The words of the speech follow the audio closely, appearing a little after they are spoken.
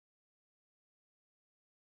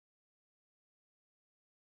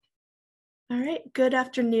All right, good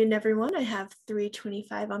afternoon, everyone. I have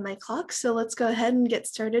 3:25 on my clock, so let's go ahead and get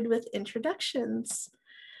started with introductions.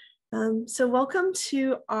 So welcome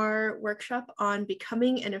to our workshop on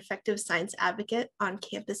becoming an effective science advocate on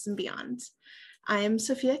campus and beyond. I am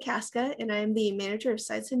Sophia Casca, and I am the Manager of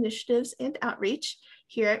Science Initiatives and Outreach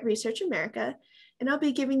here at Research America, and I'll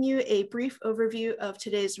be giving you a brief overview of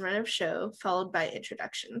today's run of show, followed by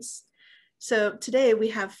introductions. So today we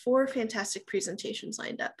have 4 fantastic presentations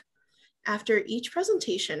lined up. After each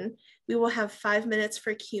presentation, we will have 5 minutes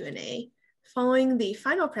for Q&A. Following the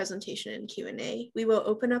final presentation and Q&A, we will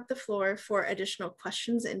open up the floor for additional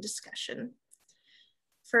questions and discussion.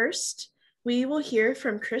 First, we will hear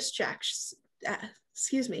from Chris Jackson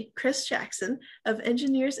of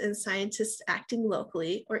Engineers and Scientists Acting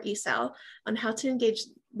Locally, or ESAL, on how to engage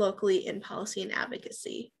locally in policy and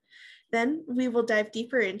advocacy. Then we will dive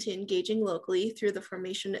deeper into engaging locally through the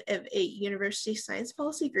formation of a university science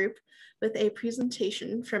policy group with a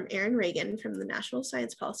presentation from Aaron Reagan from the National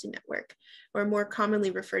Science Policy Network, or more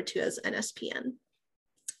commonly referred to as NSPN.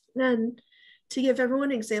 Then, to give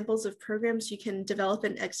everyone examples of programs you can develop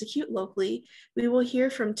and execute locally, we will hear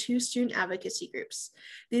from 2 student advocacy groups.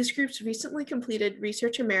 These groups recently completed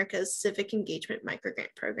Research America's Civic Engagement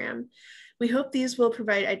Microgrant Program. We hope these will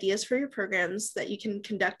provide ideas for your programs that you can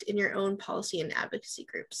conduct in your own policy and advocacy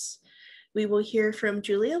groups. We will hear from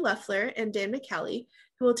Julia Leffler and Dan McCallie,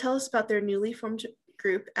 who will tell us about their newly formed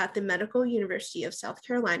group at the Medical University of South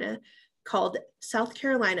Carolina called South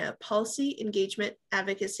Carolina Policy, Engagement,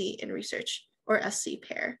 Advocacy, and Research, or SC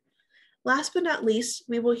PAIR. Last but not least,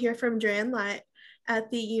 we will hear from Joanne Lott at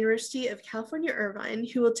the University of California, Irvine,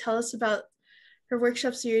 who will tell us about her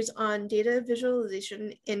workshop series on data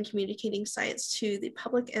visualization and communicating science to the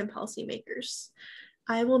public and policymakers.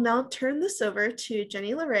 I will now turn this over to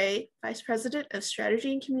Jenny LeRae, Vice President of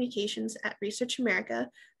Strategy and Communications at Research America,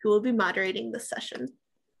 who will be moderating this session.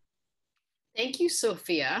 Thank you,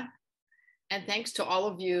 Sophia. And thanks to all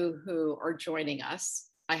of you who are joining us.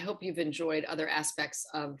 I hope you've enjoyed other aspects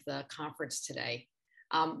of the conference today.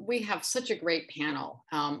 We have such a great panel.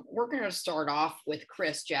 We're going to start off with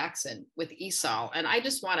Chris Jackson with ESAL. And I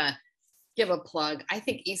just want to give a plug. I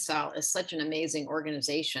think ESAL is such an amazing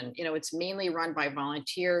organization. You know, it's mainly run by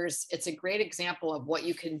volunteers. It's a great example of what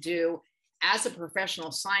you can do as a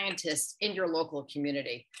professional scientist in your local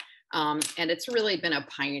community. And it's really been a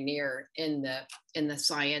pioneer in the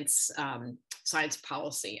science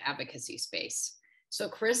policy advocacy space. So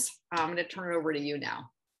Chris, I'm going to turn it over to you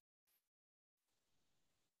now.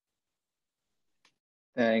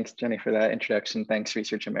 Thanks, Jenny, for that introduction. Thanks,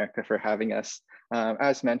 Research America, for having us.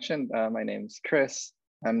 As mentioned, my name's Chris.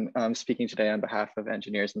 I'm speaking today on behalf of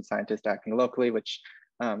Engineers and Scientists Acting Locally, which,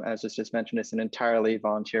 as was just mentioned, is an entirely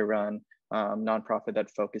volunteer-run nonprofit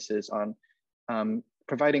that focuses on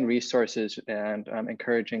providing resources and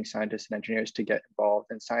encouraging scientists and engineers to get involved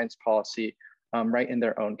in science policy right in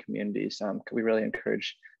their own communities. We really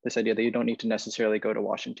encourage this idea that you don't need to necessarily go to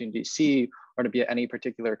Washington, D.C. or to be at any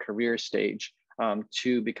particular career stage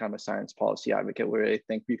to become a science policy advocate. We really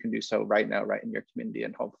think you can do so right now, right in your community.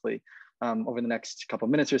 And hopefully over the next couple of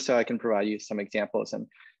minutes or so, I can provide you some examples and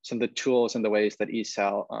some of the tools and the ways that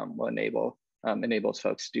ESAL will enables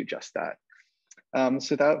folks to do just that.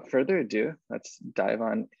 So without further ado, let's dive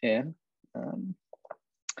on in.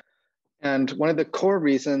 And one of the core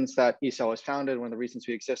reasons that ESAL was founded, one of the reasons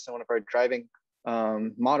we exist, and one of our driving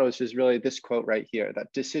mottos is really this quote right here,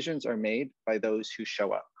 that decisions are made by those who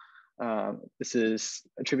show up. This is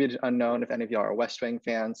attributed unknown. If any of y'all are West Wing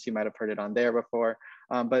fans, you might have heard it on there before.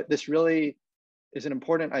 But this really is an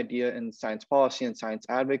important idea in science policy and science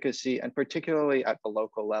advocacy, and particularly at the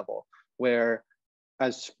local level, where,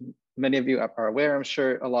 as many of you are aware, I'm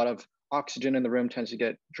sure, a lot of oxygen in the room tends to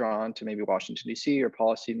get drawn to maybe Washington, D.C. or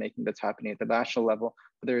policy making that's happening at the national level.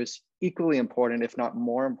 But there's equally important, if not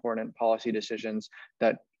more important, policy decisions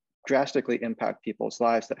that drastically impact people's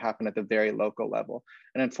lives that happen at the very local level.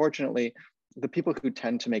 And unfortunately, the people who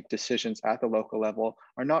tend to make decisions at the local level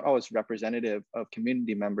are not always representative of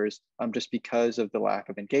community members just because of the lack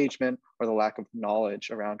of engagement or the lack of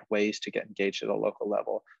knowledge around ways to get engaged at a local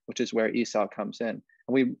level, which is where ESAL comes in. And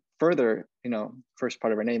we further, first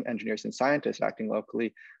part of our name, Engineers and Scientists Acting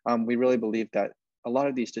Locally, we really believe that a lot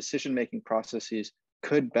of these decision-making processes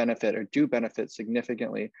could benefit or do benefit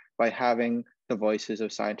significantly by having the voices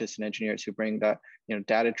of scientists and engineers who bring that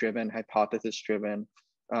data-driven, hypothesis-driven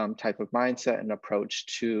type of mindset and approach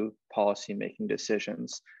to policy making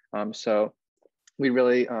decisions. So we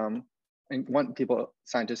really want people,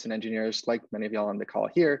 scientists and engineers, like many of y'all on the call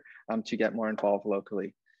here, to get more involved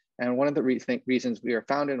locally. And one of the reasons we are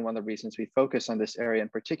founded and one of the reasons we focus on this area in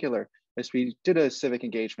particular is we did a civic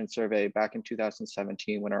engagement survey back in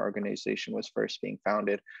 2017 when our organization was first being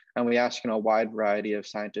founded. And we asked, a wide variety of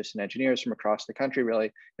scientists and engineers from across the country,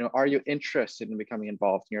 really, are you interested in becoming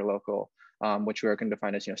involved in your local, which we are going to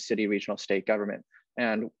define as, city, regional, state government?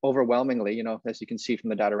 And overwhelmingly, as you can see from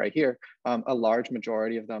the data right here, a large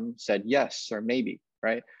majority of them said yes or maybe,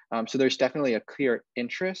 right? So there's definitely a clear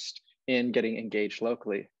interest in getting engaged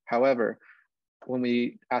locally. However, when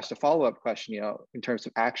we asked a follow-up question, in terms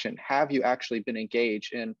of action, have you actually been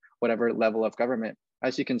engaged in whatever level of government?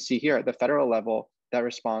 As you can see here at the federal level, that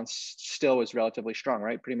response still was relatively strong,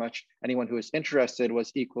 right? Pretty much anyone who was interested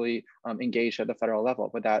was equally engaged at the federal level,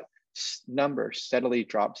 but that number steadily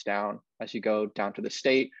drops down as you go down to the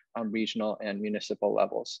state, regional, and municipal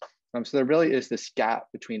levels. So there really is this gap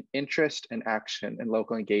between interest and action and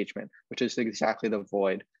local engagement, which is exactly the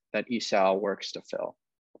void that ESAL works to fill.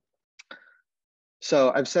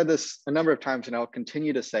 So I've said this a number of times, and I'll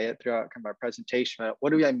continue to say it throughout our presentation.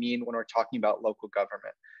 What do I mean when we're talking about local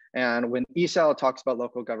government? And when ESAL talks about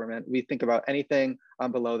local government, we think about anything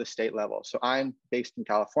below the state level. So I'm based in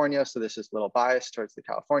California, so this is a little biased towards the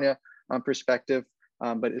California perspective,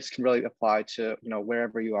 but this can really apply to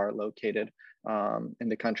wherever you are located in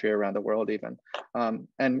the country, around the world even.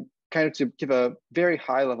 And kind of to give a very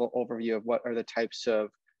high level overview of what are the types of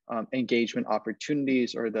engagement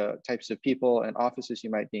opportunities or the types of people and offices you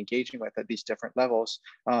might be engaging with at these different levels.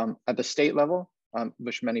 At the state level,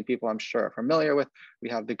 which many people I'm sure are familiar with, we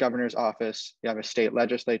have the governor's office, we have a state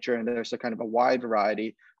legislature, and there's a kind of a wide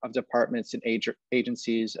variety of departments and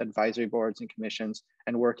agencies, advisory boards and commissions,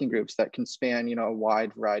 and working groups that can span a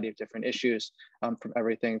wide variety of different issues, from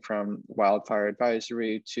everything from wildfire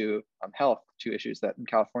advisory to health, to issues that in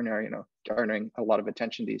California are garnering a lot of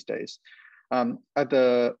attention these days. At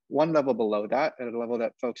the one level below that, at a level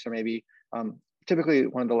that folks are maybe typically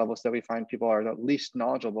one of the levels that we find people are the least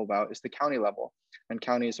knowledgeable about is the county level. And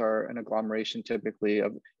counties are an agglomeration typically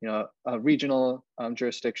of a regional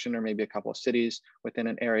jurisdiction or maybe a couple of cities within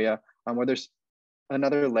an area where there's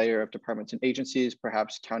another layer of departments and agencies,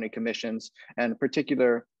 perhaps county commissions, and in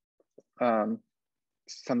particular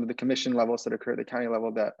some of the commission levels that occur at the county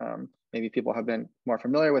level that maybe people have been more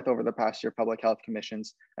familiar with over the past year: public health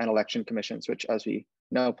commissions and election commissions, which, as we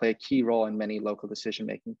know, play a key role in many local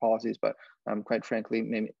decision-making policies, but quite frankly,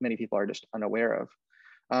 many people are just unaware of.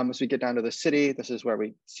 As we get down to the city, this is where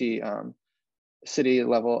we see city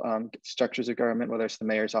level structures of government, whether it's the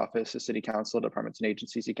mayor's office, the city council, departments and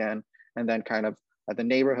agencies again, and then kind of at the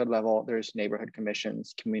neighborhood level, there's neighborhood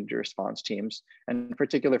commissions, community response teams. And in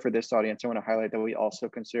particular for this audience, I want to highlight that we also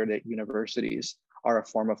consider that universities are a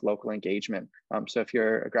form of local engagement. So if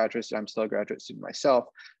you're a graduate student, I'm still a graduate student myself.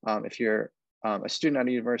 If you're a student at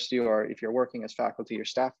a university, or if you're working as faculty or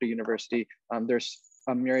staff at a university, there's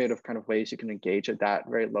a myriad of kind of ways you can engage at that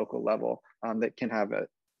very local level that can have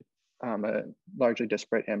a largely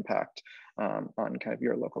disparate impact on kind of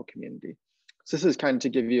your local community. So this is kind of to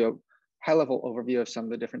give you a high-level overview of some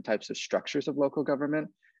of the different types of structures of local government.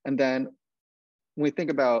 And then when we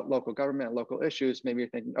think about local government and local issues, maybe you're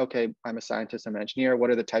thinking, okay, I'm a scientist, I'm an engineer,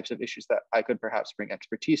 what are the types of issues that I could perhaps bring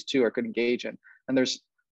expertise to or could engage in? And this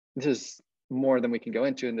is more than we can go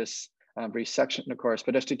into in this brief section, of course,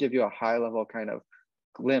 but just to give you a high-level kind of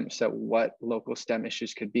glimpse at what local STEM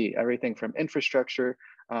issues could be, everything from infrastructure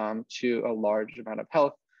to a large amount of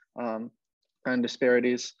health and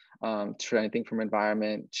disparities, to anything from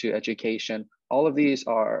environment to education. All of these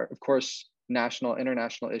are, of course, national,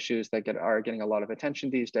 international issues that are getting a lot of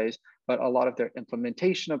attention these days, but a lot of their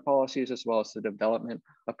implementation of policies, as well as the development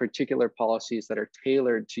of particular policies that are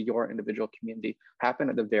tailored to your individual community, happen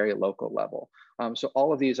at the very local level. So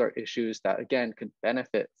all of these are issues that, again, could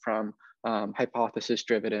benefit from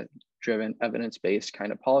hypothesis-driven, evidence-based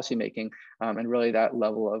kind of policymaking, and really that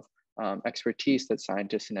level of expertise that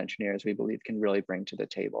scientists and engineers, we believe, can really bring to the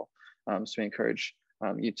table. So we encourage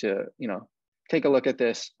you to, take a look at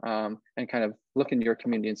this and kind of look in your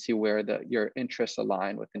community and see where your interests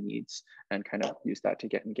align with the needs and kind of use that to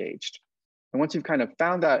get engaged. And once you've kind of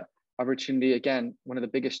found that opportunity, again, one of the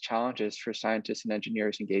biggest challenges for scientists and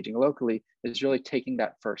engineers engaging locally is really taking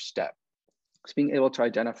that first step. It's being able to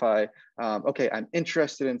identify, okay, I'm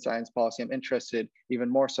interested in science policy, I'm interested even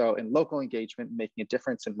more so in local engagement, making a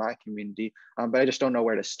difference in my community, but I just don't know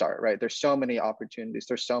where to start, right? There's so many opportunities,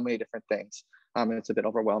 there's so many different things, and it's a bit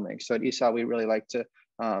overwhelming. So at ESAL, we really like to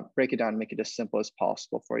break it down and make it as simple as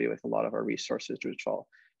possible for you with a lot of our resources, which I'll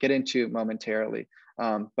get into momentarily.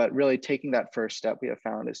 But really taking that first step, we have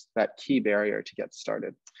found, is that key barrier to get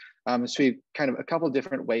started. So we kind of a couple of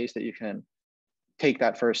different ways that you can take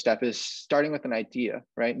that first step is starting with an idea,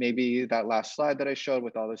 right? Maybe that last slide that I showed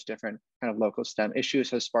with all those different kind of local STEM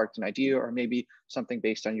issues has sparked an idea, or maybe something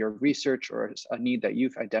based on your research or a need that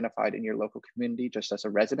you've identified in your local community just as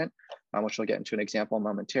a resident, which we'll get into an example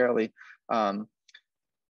momentarily. An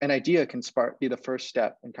idea can be the first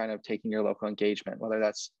step in kind of taking your local engagement, whether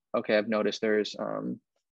that's, okay, I've noticed there's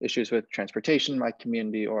issues with transportation in my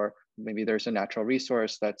community, or maybe there's a natural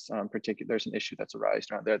resource that's there's an issue that's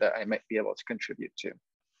arisen around there that I might be able to contribute to.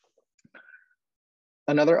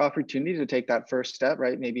 Another opportunity to take that first step,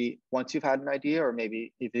 right? Maybe once you've had an idea, or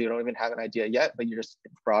maybe if you don't even have an idea yet, but you're just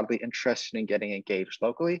broadly interested in getting engaged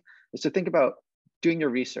locally, is to think about doing your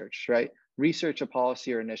research, right? Research a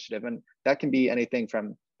policy or initiative. And that can be anything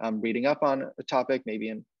from reading up on a topic, maybe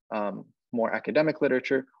in more academic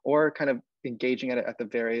literature, or kind of engaging at it at the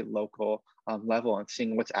very local level and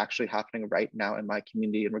seeing what's actually happening right now in my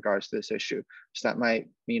community in regards to this issue. So that might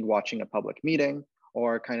mean watching a public meeting,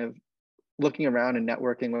 or kind of looking around and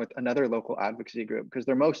networking with another local advocacy group, because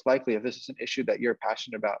they're most likely, if this is an issue that you're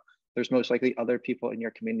passionate about, there's most likely other people in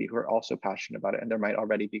your community who are also passionate about it, and there might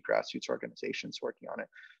already be grassroots organizations working on it.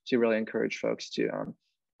 So you really encourage folks to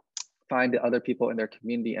find the other people in their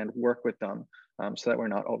community and work with them so that we're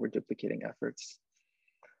not over duplicating efforts.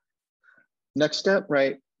 Next step,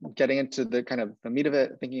 right? Getting into the kind of the meat of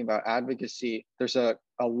it, thinking about advocacy, there's a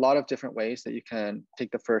lot of different ways that you can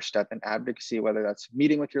take the first step in advocacy, whether that's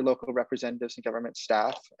meeting with your local representatives and government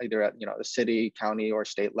staff, either at the city, county, or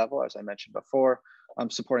state level, as I mentioned before,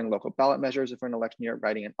 supporting local ballot measures if we're in an election year,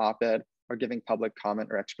 writing an op-ed, or giving public comment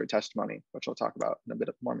or expert testimony, which we'll talk about in a bit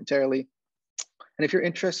momentarily. And if you're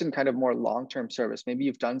interested in kind of more long-term service, maybe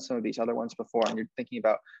you've done some of these other ones before and you're thinking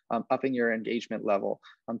about upping your engagement level,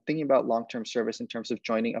 thinking about long-term service in terms of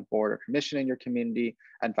joining a board or commission in your community,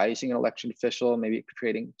 advising an election official, maybe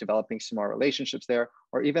developing some more relationships there,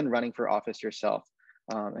 or even running for office yourself.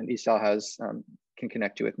 And ESAL can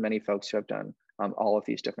connect you with many folks who have done all of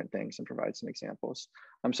these different things and provide some examples.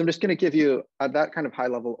 So I'm just going to give you that kind of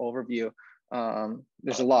high-level overview.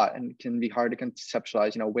 There's a lot, and it can be hard to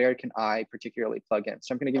conceptualize, where can I particularly plug in?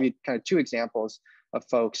 So I'm going to give you kind of two examples of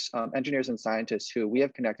folks, engineers and scientists who we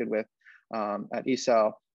have connected with at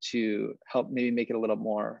ESAL to help maybe make it a little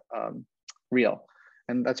more real.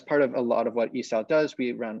 And that's part of a lot of what ESAL does.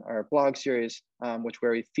 We run our blog series,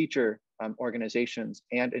 where we feature organizations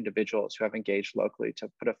and individuals who have engaged locally to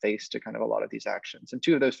put a face to kind of a lot of these actions. And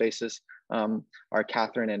two of those faces are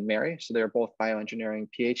Catherine and Mary. So they're both bioengineering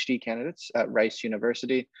PhD candidates at Rice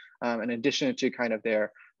University. In addition to kind of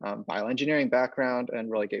their bioengineering background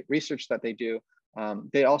and really great research that they do,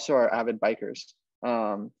 they also are avid bikers.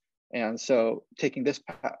 And so taking this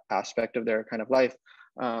aspect of their kind of life,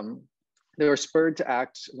 they were spurred to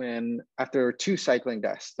act after two cycling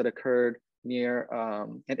deaths that occurred near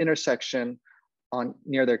an intersection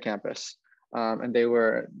near their campus. And they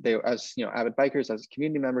were as avid bikers, as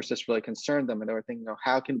community members, just really concerned them. And they were thinking,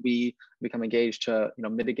 how can we become engaged to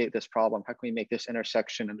mitigate this problem? How can we make this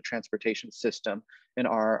intersection and the transportation system in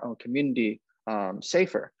our own community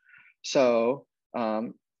safer? So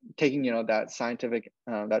taking that scientific,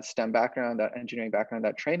 that STEM background, that engineering background,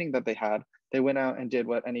 that training that they had, they went out and did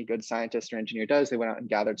what any good scientist or engineer does. They went out and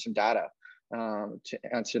gathered some data to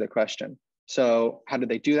answer the question. So how did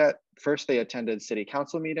they do that? First, they attended city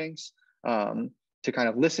council meetings to kind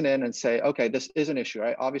of listen in and say, okay, this is an issue,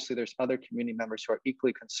 right? Obviously, there's other community members who are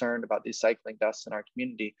equally concerned about these cycling deaths in our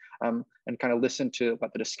community, and kind of listen to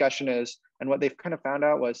what the discussion is. And what they've kind of found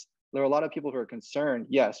out was there were a lot of people who were concerned,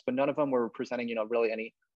 yes, but none of them were presenting, really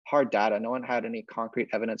any hard data. No one had any concrete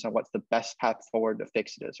evidence on what's the best path forward to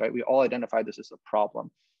fix it is, right? We all identified this as a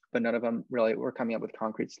problem, but none of them really were coming up with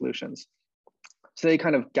concrete solutions. So they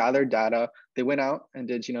kind of gathered data. They went out and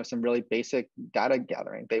did, some really basic data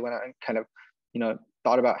gathering. They went out and kind of,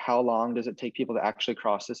 thought about how long does it take people to actually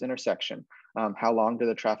cross this intersection? How long do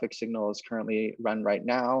the traffic signals currently run right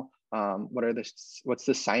now? What's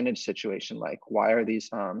the signage situation like? Why are these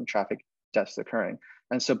traffic deaths occurring?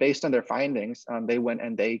 And so based on their findings, they went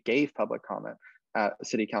and they gave public comment at a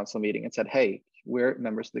city council meeting and said, hey, we're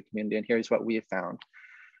members of the community and here's what we have found.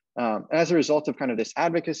 And as a result of kind of this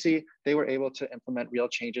advocacy, they were able to implement real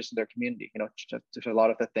changes in their community, to a lot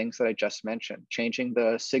of the things that I just mentioned, changing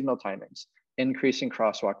the signal timings, increasing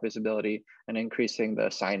crosswalk visibility, and increasing the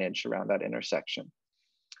signage around that intersection.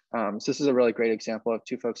 So this is a really great example of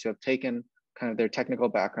two folks who have taken kind of their technical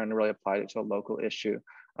background and really applied it to a local issue.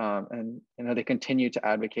 And they continue to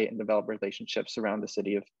advocate and develop relationships around the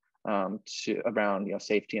city around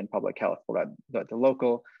safety and public health, both at the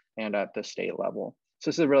local and at the state level. So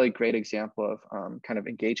this is a really great example of kind of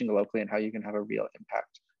engaging locally and how you can have a real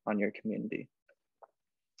impact on your community.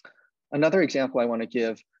 Another example I want to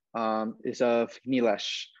give is of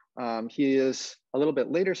Nilesh. He is a little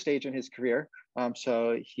bit later stage in his career.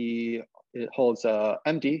 So he holds a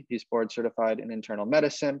MD, he's board certified in internal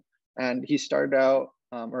medicine, and he started out,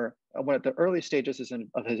 or one of the early stages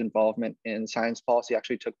of his involvement in science policy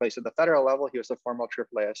actually took place at the federal level. He was a former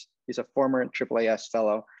AAAS, he's a former AAAS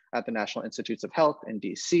fellow at the National Institutes of Health in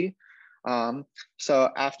DC. So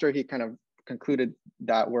after he kind of concluded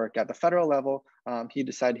that work at the federal level, he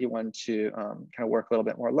decided he wanted to kind of work a little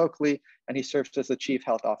bit more locally, and he served as the chief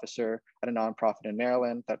health officer at a nonprofit in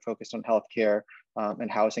Maryland that focused on healthcare and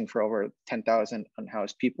housing for over 10,000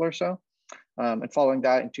 unhoused people or so. And following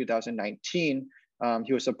that, in 2019,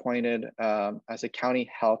 he was appointed as a county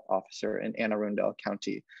health officer in Anne Arundel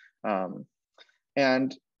County.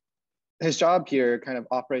 And his job here kind of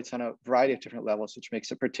operates on a variety of different levels, which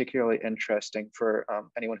makes it particularly interesting for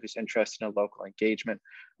anyone who's interested in local engagement.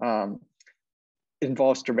 It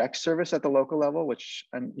involves direct service at the local level, which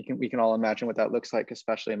we can all imagine what that looks like,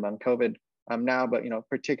 especially among COVID now, but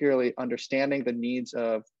particularly understanding the needs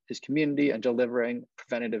of his community and delivering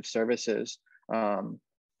preventative services.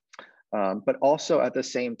 But also at the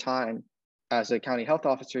same time, as a county health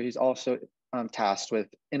officer, he's also tasked with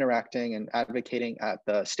interacting and advocating at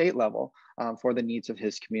the state level for the needs of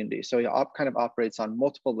his community. So he kind of operates on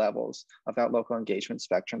multiple levels of that local engagement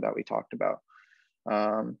spectrum that we talked about.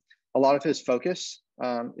 A lot of his focus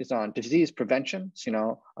is on disease prevention,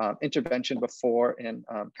 intervention before and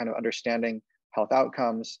kind of understanding health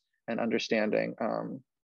outcomes and understanding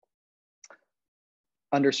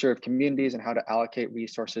underserved communities and how to allocate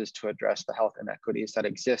resources to address the health inequities that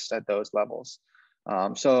exist at those levels.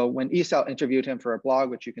 So when ESAL interviewed him for a blog,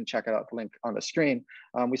 which you can check out the link on the screen,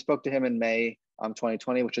 we spoke to him in May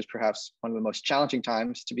 2020, which is perhaps one of the most challenging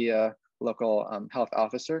times to be a local health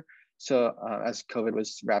officer. So as COVID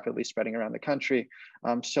was rapidly spreading around the country.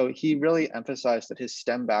 So he really emphasized that his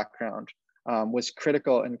STEM background was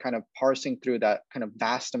critical in kind of parsing through that kind of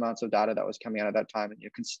vast amounts of data that was coming out at that time,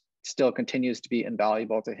 and still continues to be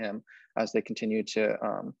invaluable to him as they continue to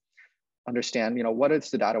understand, what is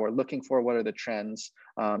the data we're looking for, what are the trends,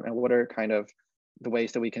 and what are kind of the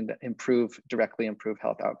ways that we can directly improve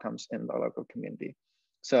health outcomes in the local community.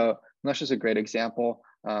 So Nilesh is a great example.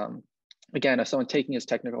 Again, as someone taking his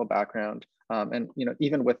technical background and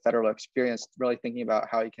even with federal experience, really thinking about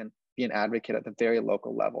how he can be an advocate at the very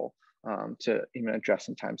local level to even address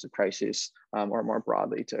in times of crisis or more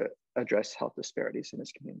broadly to address health disparities in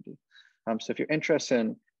his community. So if you're interested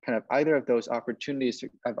in kind of either of those opportunities,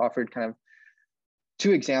 I've offered kind of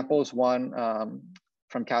two examples, one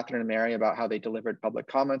from Catherine and Mary about how they delivered public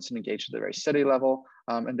comments and engaged at the very city level,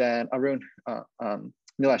 and then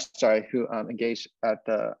Nilesh, who engaged at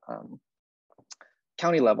the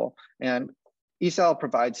county level. And ESAL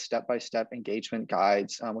provides step-by-step engagement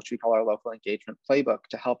guides, which we call our local engagement playbook,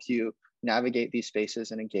 to help you navigate these spaces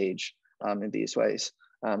and engage in these ways.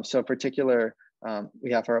 So in particular,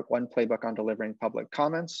 we have our one playbook on delivering public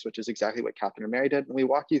comments, which is exactly what Catherine and Mary did. And we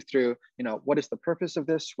walk you through, what is the purpose of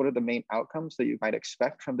this? What are the main outcomes that you might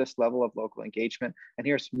expect from this level of local engagement? And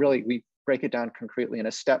here's really, we break it down concretely in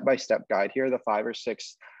a step-by-step guide. Here are the 5 or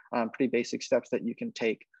 6 pretty basic steps that you can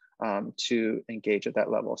take to engage at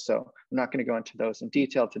that level. So I'm not going to go into those in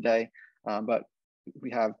detail today, but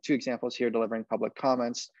we have 2 examples here: delivering public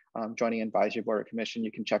comments, joining an advisory board or commission.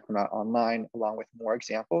 You can check them out online, along with more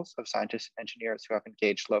examples of scientists and engineers who have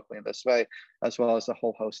engaged locally in this way, as well as a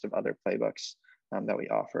whole host of other playbooks that we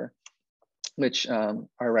offer, which are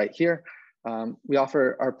right here. We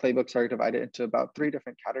offer, our playbooks are divided into about 3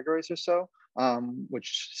 different categories or so,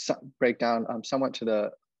 which break down somewhat to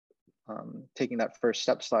the taking that first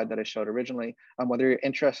step slide that I showed originally, whether you're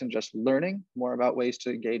interested in just learning more about ways to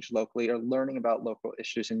engage locally or learning about local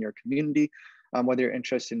issues in your community, whether you're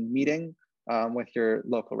interested in meeting with your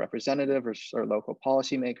local representative or local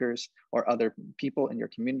policymakers or other people in your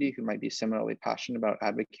community who might be similarly passionate about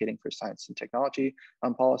advocating for science and technology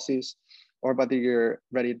policies, or whether you're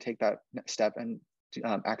ready to take that next step and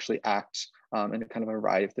to actually act in a kind of a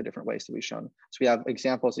variety of the different ways that we've shown. So we have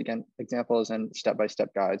examples and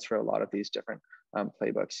step-by-step guides for a lot of these different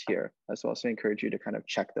playbooks here as well. So I encourage you to kind of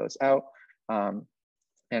check those out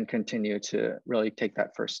and continue to really take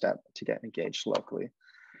that first step to get engaged locally.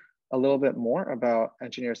 A little bit more about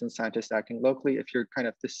engineers and scientists acting locally. If you're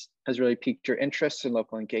this has really piqued your interest in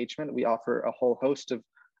local engagement, we offer a whole host of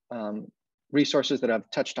resources that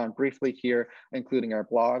I've touched on briefly here, including our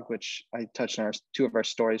blog, which I touched on 2 of our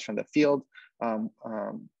stories from the field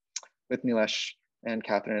with Nilesh and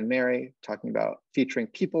Catherine and Mary talking about featuring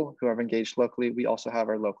people who have engaged locally. We also have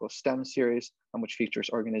our local STEM series, which features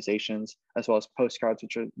organizations, as well as postcards,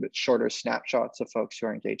 which are shorter snapshots of folks who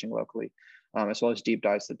are engaging locally, as well as deep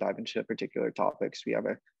dives that dive into particular topics. We have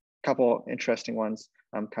a couple interesting ones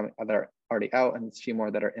coming that are already out, and a few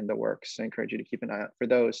more that are in the works. So I encourage you to keep an eye out for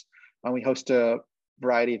those. We host a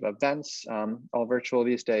variety of events, all virtual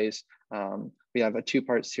these days. We have a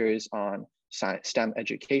two-part series on STEM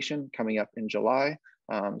education coming up in July.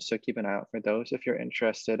 So keep an eye out for those if you're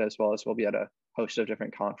interested, as well as we'll be at a host of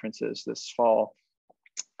different conferences this fall.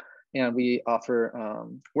 And we offer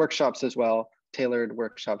workshops as well, tailored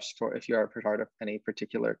workshops for if you are part of any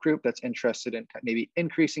particular group that's interested in maybe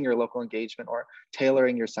increasing your local engagement or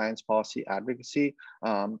tailoring your science policy advocacy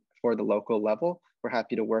for the local level. We're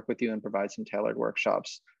happy to work with you and provide some tailored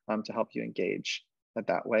workshops to help you engage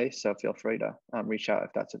that way. So feel free to reach out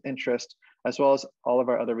if that's of interest, as well as all of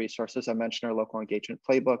our other resources. I mentioned our local engagement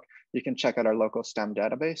playbook. You can check out our local STEM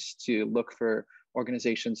database to look for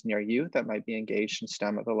organizations near you that might be engaged in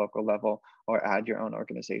STEM at the local level, or add your own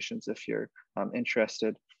organizations if you're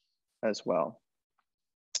interested as well.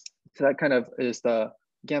 So that kind of is the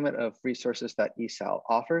gamut of resources that ESAL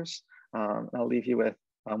offers. I'll leave you with,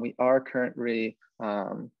 we are currently,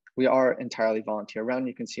 we are entirely volunteer run.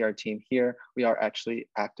 You can see our team here. We are actually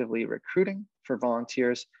actively recruiting for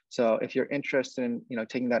volunteers. So if you're interested in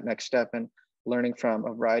taking that next step and learning from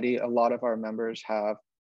a variety, a lot of our members have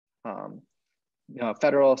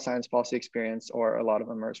federal science policy experience, or a lot of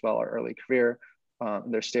them are as well are early career.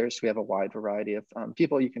 There's stairs. We have a wide variety of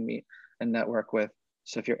people you can meet and network with.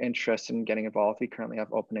 So if you're interested in getting involved, we currently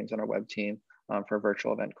have openings on our web team for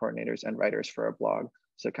virtual event coordinators and writers for our blog.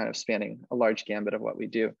 So kind of spanning a large gambit of what we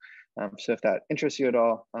do. So if that interests you at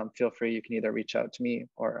all, feel free. You can either reach out to me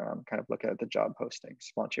or kind of look at the job postings,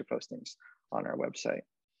 volunteer postings on our website.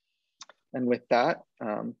 And with that,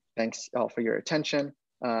 thanks all for your attention.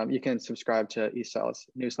 You can subscribe to ESAL's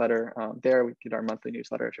newsletter. There we get our monthly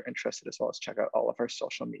newsletter if you're interested, as well as check out all of our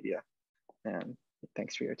social media. And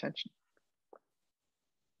thanks for your attention.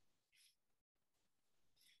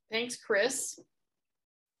 Thanks, Chris.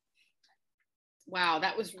 Wow,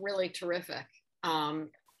 that was really terrific.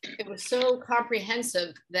 It was so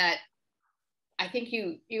comprehensive that I think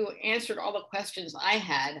you answered all the questions I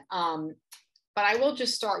had. But I will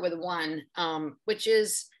just start with one, which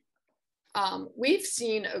is, we've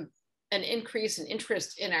seen an increase in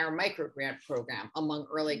interest in our microgrant program among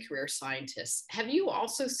early career scientists. Have you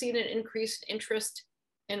also seen an increased interest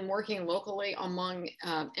in working locally among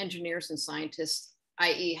engineers and scientists,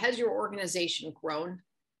 i.e., has your organization grown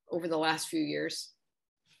over the last few years?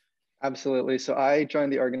 Absolutely. So I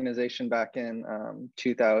joined the organization back in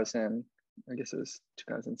 2000, I guess it was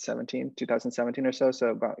 2017 or so. So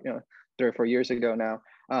about 3 or 4 years ago now.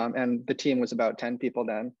 And the team was about 10 people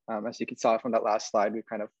then. As you saw from that last slide, we've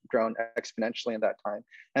kind of grown exponentially in that time.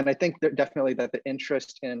 And I think that definitely that the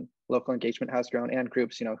interest in local engagement has grown, and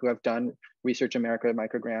groups who have done Research America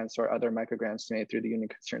microgrants or other microgrants made through the Union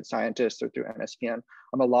of Concerned Scientists or through NSPN.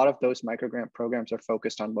 A lot of those microgrant programs are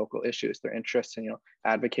focused on local issues. They're interested in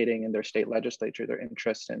advocating in their state legislature. They're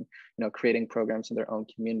interested in creating programs in their own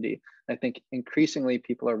community. And I think increasingly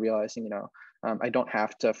people are realizing I don't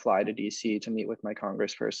have to fly to DC to meet with my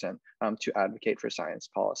congressperson to advocate for science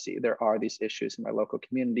policy. There are these issues in my local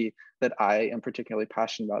community that I am particularly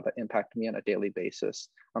passionate about that impact me on a daily basis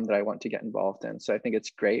that I want to get involved in. So I think it's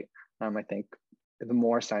great. I think the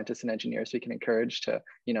more scientists and engineers we can encourage to,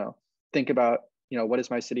 think about, what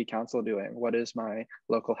is my city council doing? What is my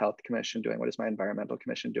local health commission doing? What is my environmental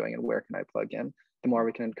commission doing? And where can I plug in? The more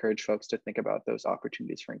we can encourage folks to think about those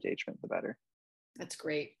opportunities for engagement, the better. That's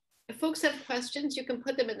great. If folks have questions, you can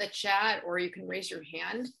put them in the chat, or you can raise your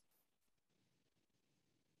hand.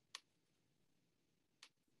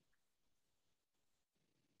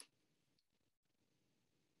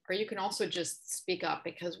 Or you can also just speak up,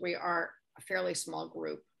 because we are a fairly small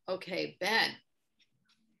group. Okay, Ben.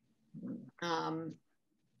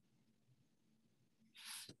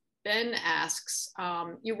 Ben asks,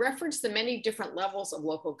 you referenced the many different levels of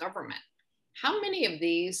local government. How many of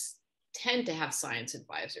these tend to have science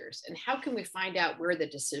advisors, and how can we find out where the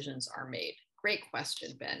decisions are made? Great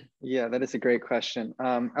question, Ben. Yeah, that is a great question.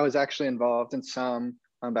 I was actually involved in some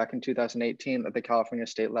back in 2018 at the California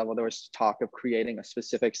state level. There was talk of creating a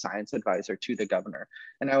specific science advisor to the governor.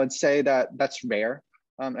 And I would say that that's rare.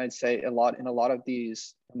 I'd say in a lot of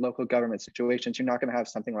these local government situations, you're not going to have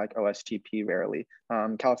something like OSTP rarely.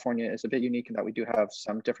 California is a bit unique in that we do have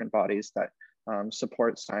some different bodies that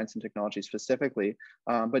support science and technology specifically,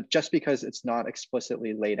 but just because it's not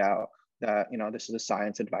explicitly laid out that this is a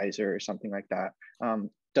science advisor or something like that,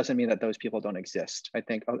 doesn't mean that those people don't exist. I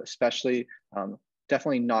think especially,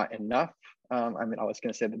 definitely not enough. I'm always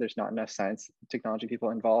going to say that there's not enough science technology people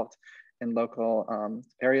involved in local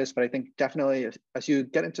areas, but I think definitely as you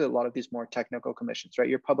get into a lot of these more technical commissions, right,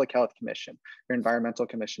 your public health commission, your environmental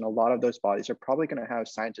commission, a lot of those bodies are probably going to have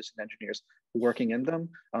scientists and engineers working in them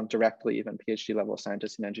directly, even PhD level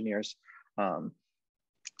scientists and engineers.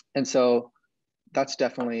 And so that's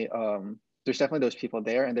definitely, there's definitely those people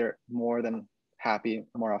there, and they're more than happy,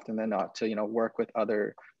 more often than not, to work with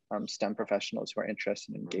other STEM professionals who are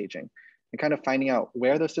interested in engaging and kind of finding out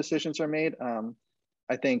where those decisions are made.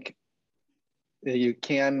 I think you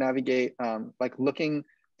can navigate, like looking,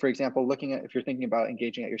 for example, looking at, if you're thinking about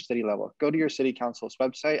engaging at your city level, go to your city council's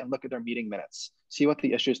website and look at their meeting minutes, see what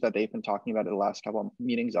the issues that they've been talking about in the last couple of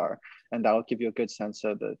meetings are. And that'll give you a good sense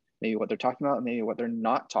of maybe what they're talking about, and maybe what they're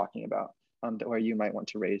not talking about, where you might want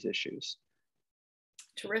to raise issues.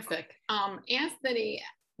 Terrific. Anthony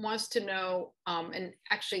wants to know, and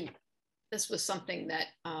actually this was something that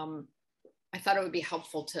I thought it would be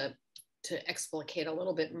helpful to explicate a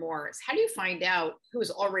little bit more, is how do you find out who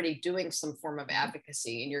is already doing some form of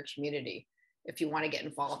advocacy in your community if you want to get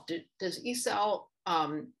involved? Does ESAL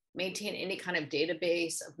maintain any kind of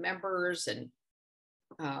database of members and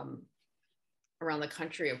around the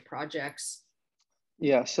country of projects?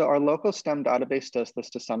 Yeah, so our local STEM database does this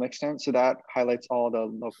to some extent. So that highlights all the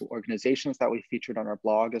local organizations that we featured on our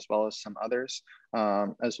blog, as well as some others,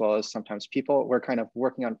 as well as sometimes people. We're kind of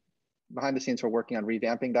working on, behind the scenes, we're working on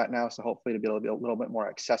revamping that now. So hopefully to be able to be a little bit more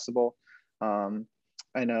accessible.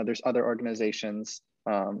 I know there's other organizations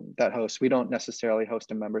that host, we don't necessarily host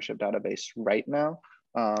a membership database right now.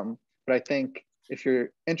 But I think if you're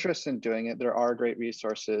interested in doing it, there are great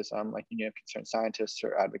resources like Union of Concerned Scientists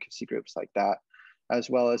or advocacy groups like that. As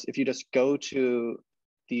well as if you just go to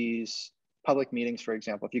these public meetings, for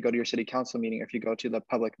example, if you go to your city council meeting, or if you go to the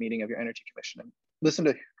public meeting of your energy commission and listen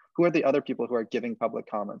to who are the other people who are giving public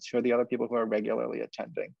comments, who are the other people who are regularly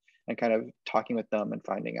attending, and kind of talking with them and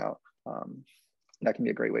finding out, that can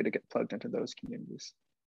be a great way to get plugged into those communities.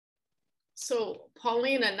 So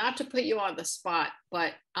Paulina, not to put you on the spot,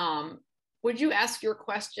 but would you ask your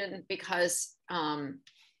question? Because I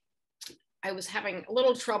was having a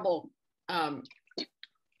little trouble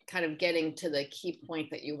kind of getting to the key point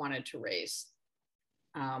that you wanted to raise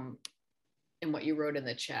in what you wrote in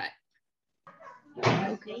the chat.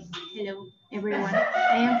 Okay, hello everyone.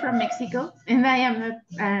 I am from Mexico and I am not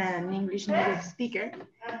an English native speaker.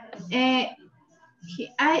 I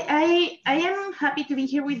am happy to be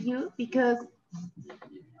here with you because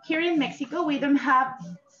here in Mexico we don't have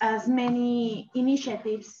as many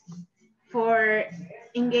initiatives for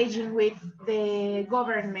engaging with the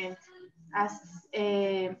government as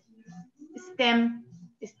a STEM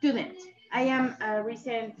student. I am a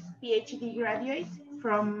recent PhD graduate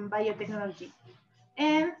from biotechnology,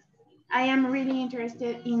 and I am really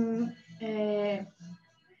interested in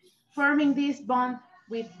forming this bond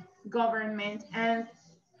with government, and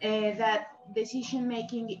that decision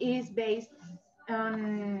making is based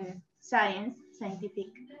on scientific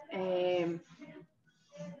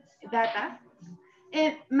data.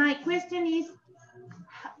 And my question is,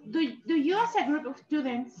 do you as a group of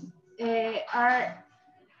students are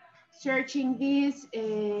searching these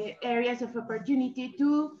areas of opportunity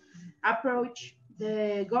to approach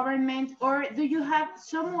the government, or do you have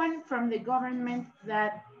someone from the government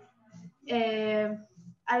that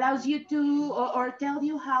allows you to or tell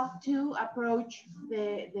you how to approach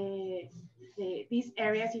these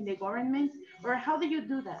areas in the government, or how do you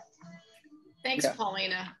do that? Thanks,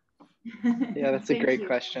 Paulina. Yeah, that's a great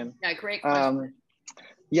question. Yeah, great question.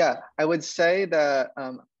 Yeah, I would say that,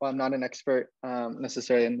 well, I'm not an expert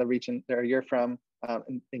necessarily in the region that you're from,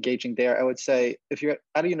 engaging there. I would say if you're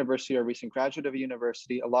at a university or a recent graduate of a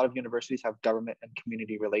university, a lot of universities have government and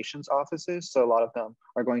community relations offices. So a lot of them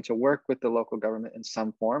are going to work with the local government in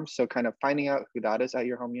some form. So kind of finding out who that is at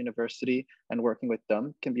your home university and working with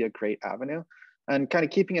them can be a great avenue. And kind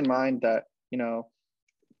of keeping in mind that, you know,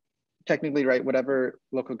 technically, right, whatever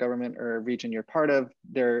local government or region you're part of,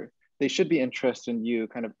 they should be interested in you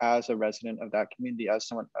kind of as a resident of that community, as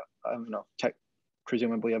someone,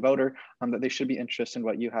 presumably a voter, that they should be interested in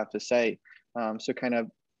what you have to say. So kind of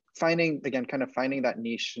finding that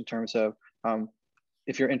niche in terms of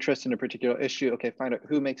if you're interested in a particular issue, okay, find out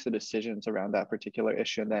who makes the decisions around that particular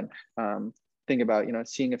issue, and then think about, you know,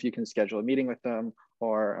 seeing if you can schedule a meeting with them,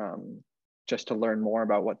 or just to learn more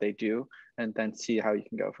about what they do, and then see how you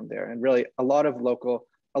can go from there. And really a lot of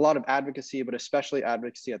advocacy, but especially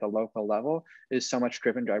advocacy at the local level, is so much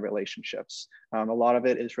driven by relationships. A lot of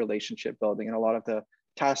it is relationship building, and a lot of the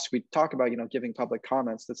tasks we talk about, giving public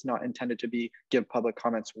comments, that's not intended to be give public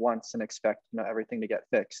comments once and expect, everything to get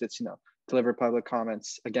fixed. It's, deliver public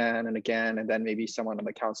comments again and again, and then maybe someone on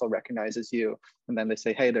the council recognizes you, and then they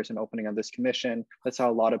say, hey, there's an opening on this commission. That's how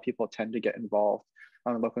a lot of people tend to get involved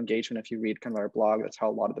on local engagement. If you read kind of our blog, that's how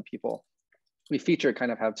a lot of the people we feature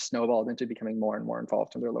kind of have snowballed into becoming more and more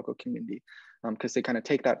involved in their local community, because they kind of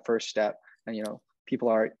take that first step, and people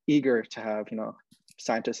are eager to have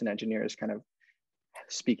scientists and engineers kind of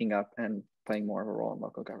speaking up and playing more of a role in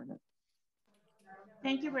local government.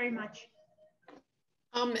 Thank you very much.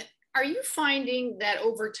 Are you finding that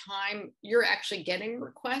over time you're actually getting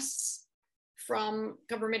requests from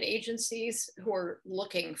government agencies who are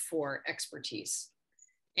looking for expertise?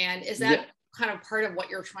 And is that kind of part of what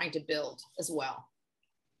you're trying to build as well?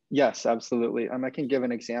 Yes, absolutely. I can give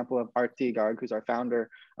an example of Arti Garg, who's our founder.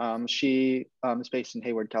 She is based in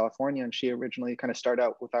Hayward, California, and she originally kind of started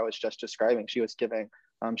out with what I was just describing. She was giving,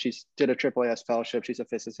 she did a AAAS fellowship. She's a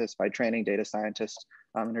physicist by training, data scientist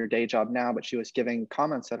in her day job now, but she was giving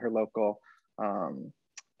comments at her local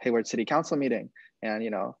Hayward City Council meeting. And,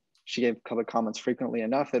 she gave public comments frequently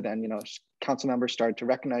enough that then, council members started to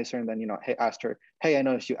recognize her, and then, asked her, hey, I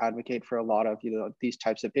noticed you advocate for a lot of, these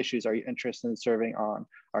types of issues. Are you interested in serving on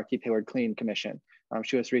our Keep Hayward Clean Commission?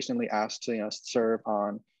 She was recently asked to, serve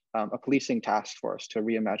on a policing task force to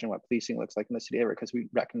reimagine what policing looks like in the city of Hayward, because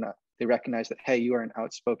they recognize that, hey, you are an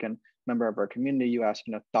outspoken member of our community. You ask,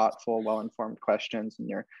 thoughtful, well-informed questions, and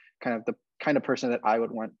you're the kind of person that I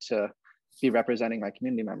would want to be representing my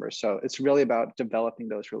community members. So it's really about developing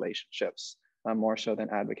those relationships more so than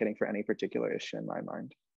advocating for any particular issue in my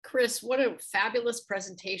mind. Chris, what a fabulous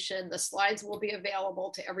presentation. The slides will be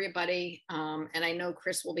available to everybody. And I know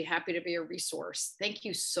Chris will be happy to be a resource. Thank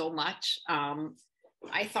you so much.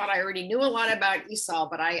 I thought I already knew a lot about ESAL,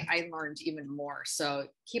 but I learned even more. So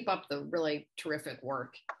keep up the really terrific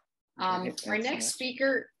work. Our next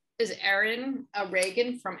speaker is Erin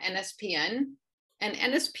Reagan from NSPN. And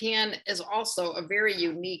NSPN is also a very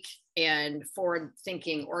unique and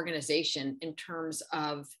forward-thinking organization in terms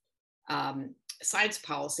of science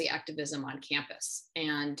policy activism on campus.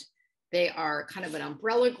 And they are kind of an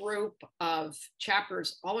umbrella group of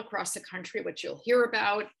chapters all across the country, which you'll hear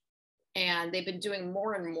about. And they've been doing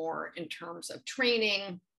more and more in terms of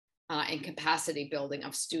training and capacity building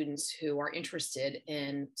of students who are interested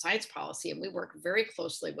in science policy. And we work very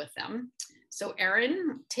closely with them. So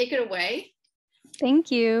Erin, take it away. Thank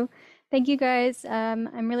you. Thank you, guys.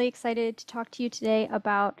 I'm really excited to talk to you today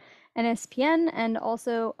about NSPN and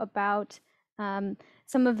also about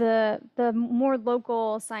some of the more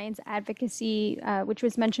local science advocacy, which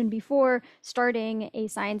was mentioned before, starting a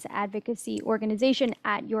science advocacy organization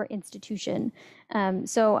at your institution.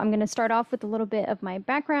 So I'm going to start off with a little bit of my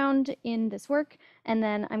background in this work, and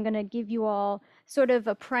then I'm going to give you all sort of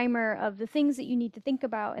a primer of the things that you need to think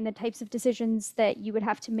about and the types of decisions that you would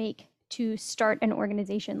have to make to start an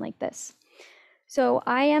organization like this. So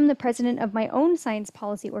I am the president of my own science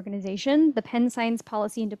policy organization, the Penn Science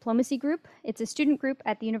Policy and Diplomacy Group. It's a student group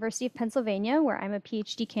at the University of Pennsylvania where I'm a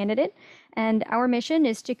PhD candidate. And our mission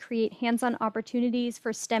is to create hands-on opportunities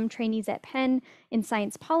for STEM trainees at Penn in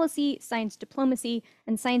science policy, science diplomacy,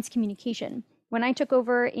 and science communication. When I took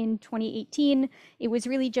over in 2018, it was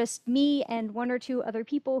really just me and one or two other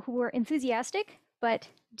people who were enthusiastic, but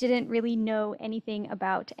didn't really know anything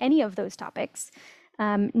about any of those topics.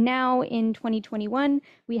 Now in 2021,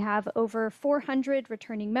 we have over 400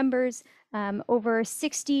 returning members, over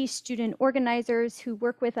 60 student organizers who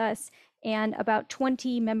work with us, and about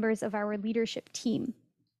 20 members of our leadership team.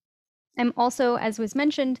 I'm also, as was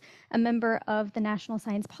mentioned, a member of the National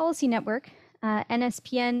Science Policy Network.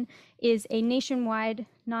 NSPN is a nationwide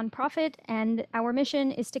nonprofit, and our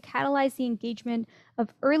mission is to catalyze the engagement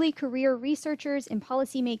of early career researchers in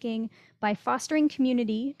policymaking by fostering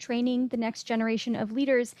community, training the next generation of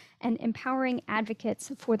leaders, and empowering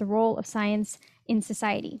advocates for the role of science in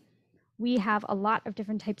society. We have a lot of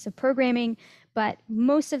different types of programming, but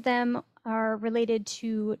most of them are related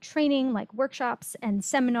to training like workshops and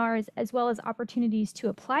seminars, as well as opportunities to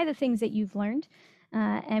apply the things that you've learned.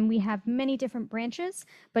 And we have many different branches,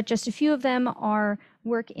 but just a few of them are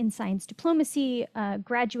work in science diplomacy,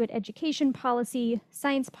 graduate education policy,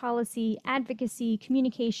 science policy, advocacy,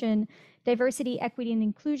 communication, diversity, equity, and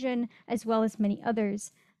inclusion, as well as many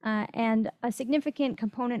others. And a significant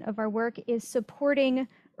component of our work is supporting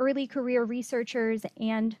early career researchers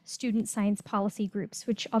and student science policy groups,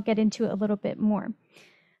 which I'll get into a little bit more.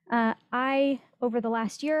 I, over the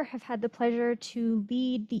last year, have had the pleasure to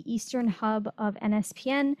lead the Eastern hub of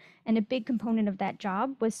NSPN, and a big component of that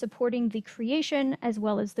job was supporting the creation as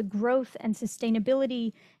well as the growth and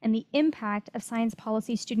sustainability and the impact of science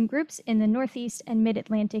policy student groups in the Northeast and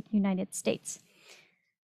Mid-Atlantic United States.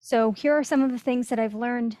 So here are some of the things that I've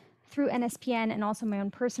learned through NSPN and also my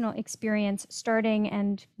own personal experience starting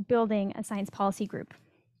and building a science policy group.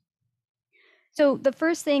 So the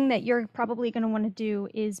first thing that you're probably going to want to do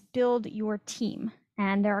is build your team.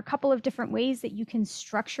 And there are a couple of different ways that you can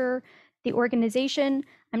structure the organization.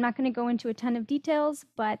 I'm not going to go into a ton of details,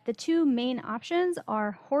 but the two main options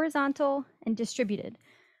are horizontal and distributed.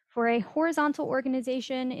 For a horizontal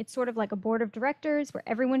organization, it's sort of like a board of directors where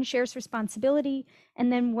everyone shares responsibility.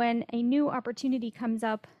 And then when a new opportunity comes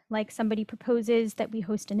up, like somebody proposes that we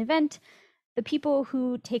host an event, the people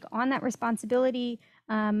who take on that responsibility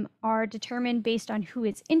are determined based on who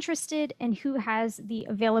is interested and who has the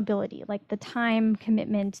availability, like the time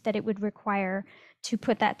commitment that it would require to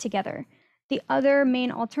put that together. The other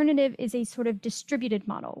main alternative is a sort of distributed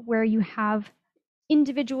model where you have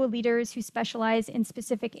individual leaders who specialize in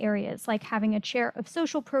specific areas, like having a chair of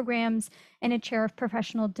social programs and a chair of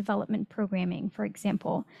professional development programming, for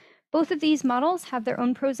example. Both of these models have their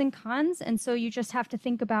own pros and cons, and so you just have to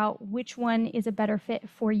think about which one is a better fit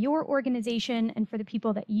for your organization and for the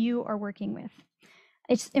people that you are working with.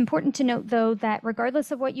 It's important to note, though, that regardless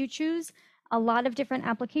of what you choose, a lot of different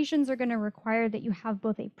applications are going to require that you have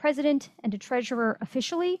both a president and a treasurer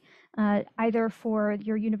officially, either for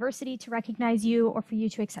your university to recognize you or for you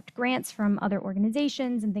to accept grants from other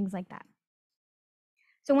organizations and things like that.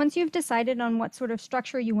 So once you've decided on what sort of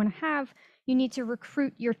structure you want to have, you need to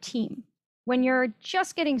recruit your team. When you're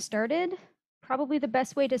just getting started, probably the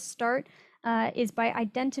best way to start is by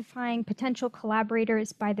identifying potential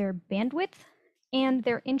collaborators by their bandwidth and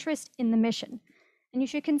their interest in the mission. And you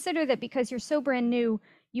should consider that because you're so brand new,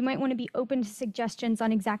 you might want to be open to suggestions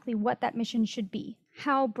on exactly what that mission should be.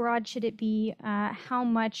 How broad should it be? How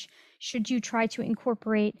much should you try to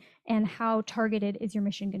incorporate? And how targeted is your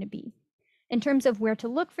mission going to be? In terms of where to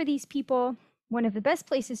look for these people, one of the best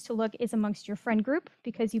places to look is amongst your friend group,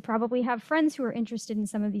 because you probably have friends who are interested in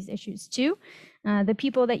some of these issues too. The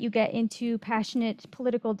people that you get into passionate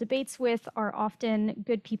political debates with are often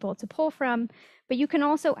good people to pull from, but you can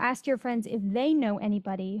also ask your friends if they know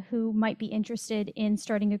anybody who might be interested in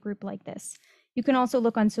starting a group like this. You can also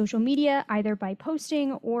look on social media, either by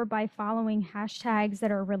posting or by following hashtags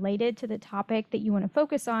that are related to the topic that you want to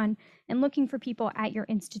focus on, and looking for people at your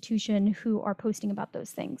institution who are posting about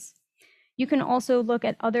those things. You can also look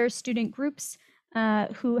at other student groups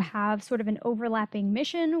who have sort of an overlapping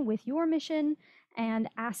mission with your mission and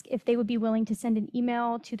ask if they would be willing to send an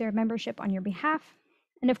email to their membership on your behalf.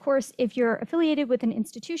 And of course, if you're affiliated with an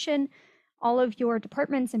institution, all of your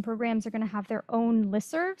departments and programs are going to have their own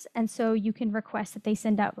listservs, and so you can request that they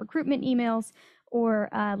send out recruitment emails or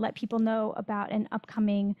let people know about an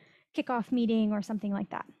upcoming kickoff meeting or something like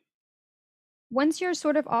that. Once you're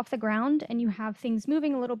sort of off the ground and you have things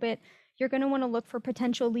moving a little bit, you're going to want to look for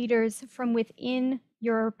potential leaders from within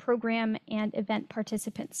your program and event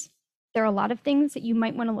participants. There are a lot of things that you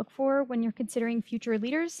might want to look for when you're considering future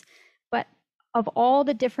leaders, but of all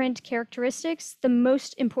the different characteristics, the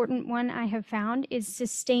most important one I have found is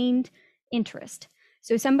sustained interest.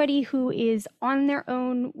 So somebody who is on their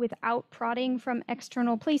own without prodding from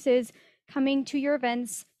external places, coming to your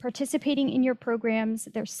events, participating in your programs,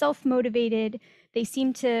 they're self-motivated, they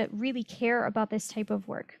seem to really care about this type of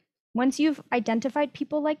work. Once you've identified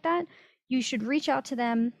people like that, you should reach out to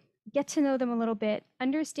them, get to know them a little bit,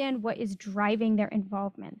 understand what is driving their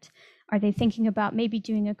involvement. Are they thinking about maybe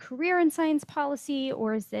doing a career in science policy,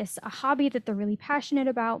 or is this a hobby that they're really passionate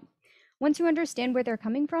about? Once you understand where they're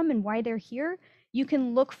coming from and why they're here, you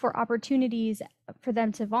can look for opportunities for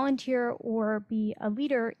them to volunteer or be a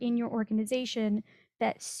leader in your organization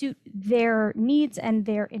that suit their needs and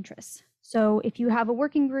their interests. So if you have a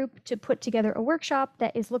working group to put together a workshop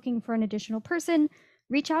that is looking for an additional person,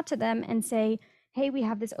 reach out to them and say, hey, we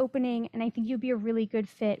have this opening and I think you'd be a really good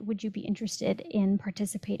fit. Would you be interested in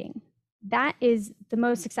participating? That is the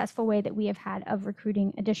most successful way that we have had of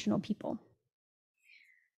recruiting additional people.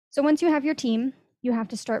 So once you have your team, you have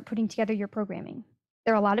to start putting together your programming.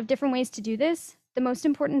 There are a lot of different ways to do this. The most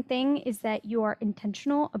important thing is that you are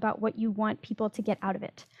intentional about what you want people to get out of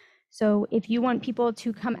it. So if you want people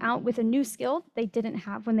to come out with a new skill they didn't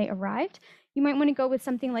have when they arrived, you might want to go with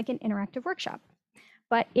something like an interactive workshop.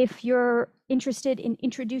 But if you're interested in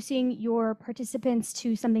introducing your participants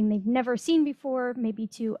to something they've never seen before, maybe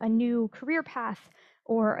to a new career path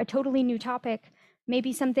or a totally new topic,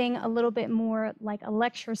 maybe something a little bit more like a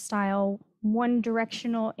lecture style,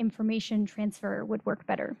 one-directional information transfer would work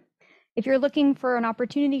better. If you're looking for an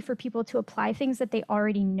opportunity for people to apply things that they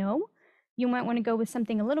already know, you might want to go with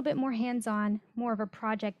something a little bit more hands-on, more of a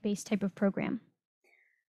project-based type of program.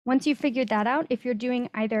 Once you've figured that out, if you're doing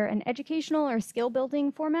either an educational or skill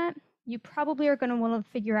building format, you probably are going to want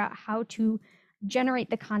to figure out how to generate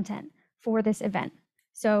the content for this event.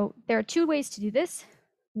 So there are two ways to do this.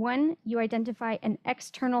 One, you identify an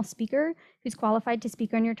external speaker who's qualified to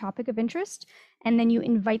speak on your topic of interest, and then you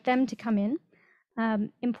invite them to come in.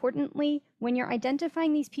 Importantly, when you're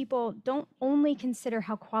identifying these people, don't only consider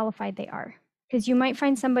how qualified they are, because you might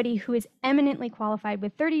find somebody who is eminently qualified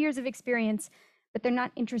with 30 years of experience, but they're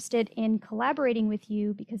not interested in collaborating with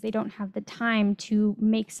you because they don't have the time to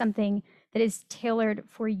make something that is tailored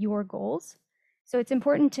for your goals. So it's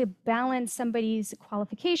important to balance somebody's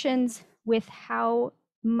qualifications with how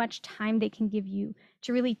much time they can give you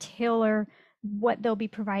to really tailor what they'll be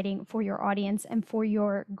providing for your audience and for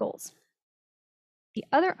your goals. The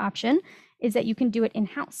other option is that you can do it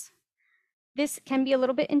in-house. This can be a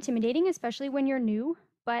little bit intimidating, especially when you're new,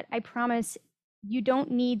 but I promise you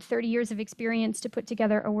don't need 30 years of experience to put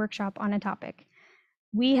together a workshop on a topic.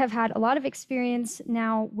 We have had a lot of experience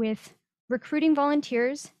now with recruiting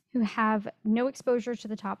volunteers who have no exposure to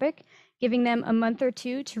the topic, giving them a month or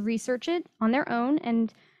two to research it on their own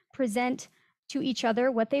and present to each other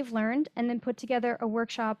what they've learned, and then put together a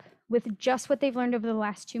workshop with just what they've learned over the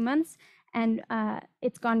last 2 months. And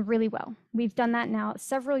it's gone really well. We've done that now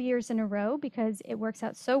several years in a row because it works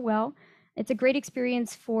out so well. It's a great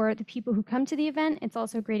experience for the people who come to the event. It's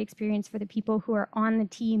also a great experience for the people who are on the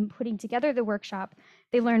team putting together the workshop.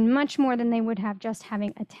 They learn much more than they would have just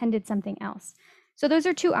having attended something else. So those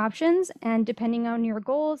are two options, and depending on your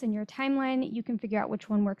goals and your timeline, you can figure out which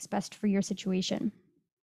one works best for your situation.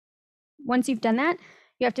 Once you've done that,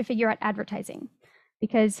 you have to figure out advertising,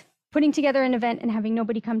 because putting together an event and having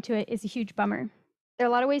nobody come to it is a huge bummer. There are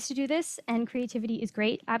a lot of ways to do this, and creativity is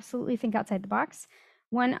great. Absolutely think outside the box.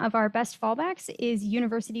 One of our best fallbacks is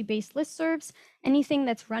university-based listservs. Anything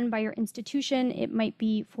that's run by your institution, it might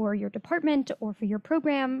be for your department or for your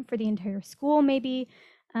program, for the entire school maybe.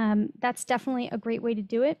 That's definitely a great way to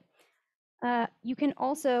do it. You can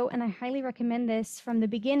also, and I highly recommend this from the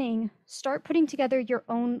beginning, start putting together your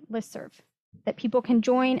own listserv that people can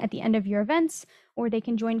join at the end of your events, or they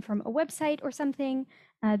can join from a website or something.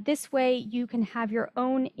 This way you can have your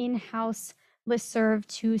own in-house listserv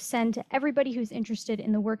to send to everybody who's interested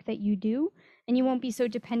in the work that you do, and you won't be so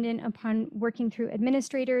dependent upon working through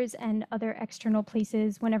administrators and other external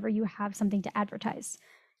places whenever you have something to advertise.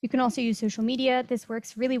 You can also use social media. This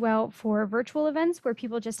works really well for virtual events where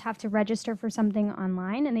people just have to register for something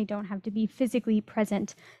online and they don't have to be physically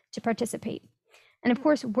present to participate. And of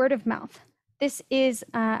course, word of mouth. This is,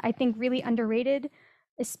 I think, really underrated,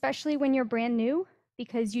 especially when you're brand new,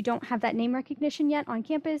 because you don't have that name recognition yet on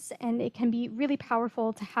campus, and it can be really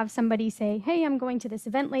powerful to have somebody say, hey, I'm going to this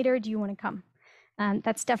event later, do you want to come?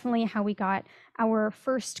 That's definitely how we got our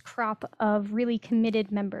first crop of really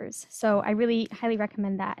committed members. So I really highly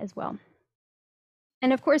recommend that as well.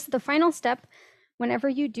 And of course, the final step, whenever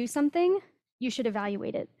you do something, you should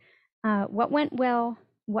evaluate it. What went well?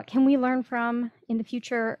 What can we learn from in the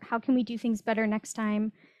future? How can we do things better next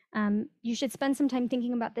time? You should spend some time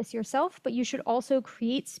thinking about this yourself, but you should also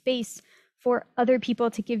create space for other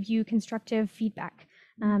people to give you constructive feedback,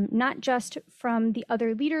 not just from the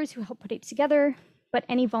other leaders who helped put it together, but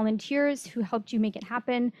any volunteers who helped you make it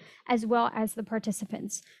happen, as well as the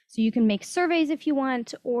participants. So you can make surveys if you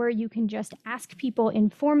want, or you can just ask people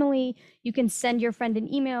informally. You can send your friend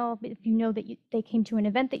an email if you know that they came to an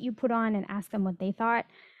event that you put on, and ask them what they thought.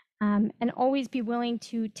 And always be willing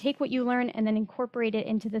to take what you learn and then incorporate it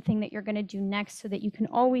into the thing that you're going to do next, so that you can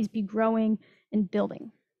always be growing and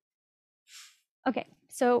building. Okay,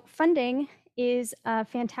 so funding is a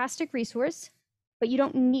fantastic resource, but you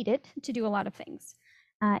don't need it to do a lot of things.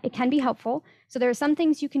 It can be helpful. So there are some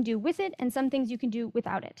things you can do with it and some things you can do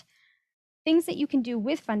without it. Things that you can do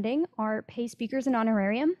with funding are pay speakers an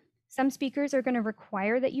honorarium. Some speakers are going to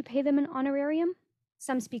require that you pay them an honorarium.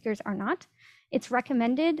 Some speakers are not. It's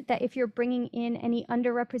recommended that if you're bringing in any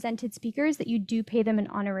underrepresented speakers, that you do pay them an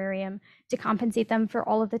honorarium to compensate them for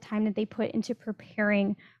all of the time that they put into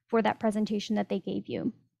preparing for that presentation that they gave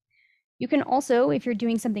you. You can also, if you're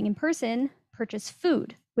doing something in person, purchase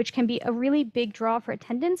food, which can be a really big draw for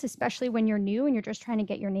attendance, especially when you're new and you're just trying to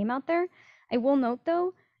get your name out there. I will note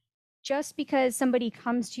though, just because somebody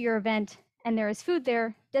comes to your event and there is food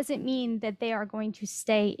there doesn't mean that they are going to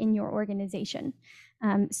stay in your organization.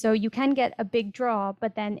 So you can get a big draw,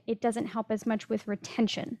 but then it doesn't help as much with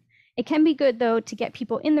retention. It can be good, though, to get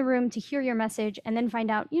people in the room to hear your message and then find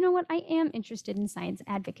out, you know what, I am interested in science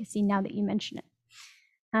advocacy now that you mention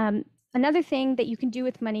it. Another thing that you can do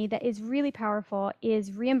with money that is really powerful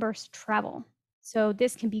is reimburse travel. So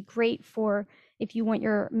this can be great for if you want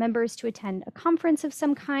your members to attend a conference of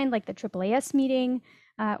some kind, like the AAAS meeting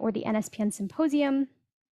or the NSPN symposium.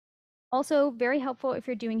 Also very helpful if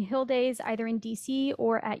you're doing Hill Days, either in DC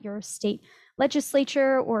or at your state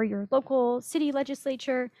legislature or your local city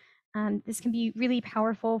legislature. This can be really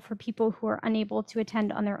powerful for people who are unable to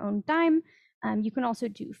attend on their own dime. You can also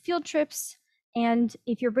do field trips. And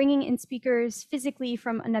if you're bringing in speakers physically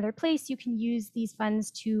from another place, you can use these funds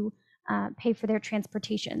to pay for their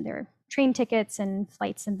transportation, their train tickets and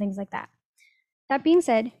flights and things like that. That being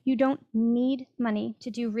said, you don't need money to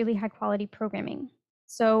do really high quality programming.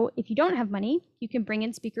 So if you don't have money, you can bring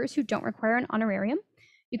in speakers who don't require an honorarium.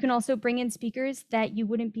 You can also bring in speakers that you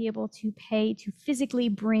wouldn't be able to pay to physically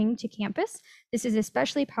bring to campus. This is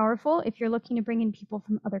especially powerful if you're looking to bring in people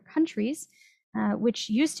from other countries, which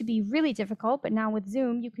used to be really difficult, but now with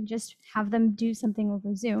Zoom, you can just have them do something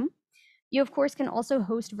over Zoom. You, of course, can also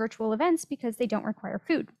host virtual events because they don't require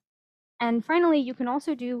food. And finally, you can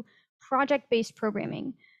also do project-based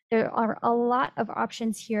programming. There are a lot of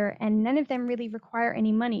options here, and none of them really require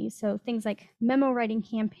any money. So things like memo writing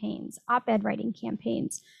campaigns, op-ed writing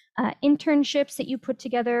campaigns, internships that you put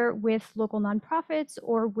together with local nonprofits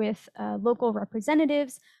or with local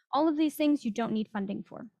representatives, all of these things you don't need funding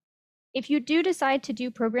for. If you do decide to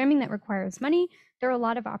do programming that requires money, there are a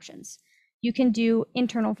lot of options. You can do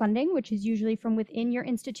internal funding, which is usually from within your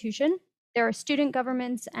institution. There are student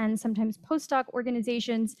governments and sometimes postdoc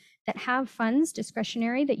organizations that have funds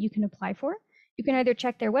discretionary that you can apply for. You can either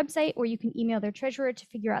check their website or you can email their treasurer to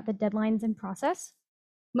figure out the deadlines and process.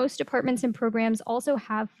 Most departments and programs also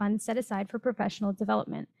have funds set aside for professional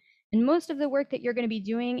development. And most of the work that you're going to be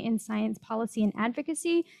doing in science policy and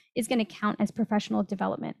advocacy is going to count as professional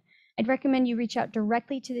development. I'd recommend you reach out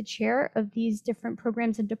directly to the chair of these different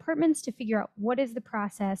programs and departments to figure out what is the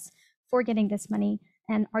process for getting this money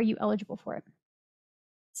and are you eligible for it.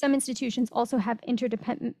 Some institutions also have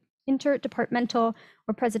interdepartmental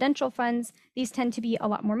or presidential funds. These tend to be a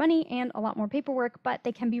lot more money and a lot more paperwork, but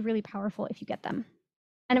they can be really powerful if you get them.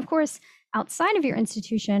 And of course, outside of your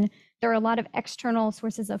institution, there are a lot of external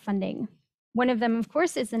sources of funding. One of them, of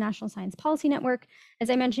course, is the National Science Policy Network. As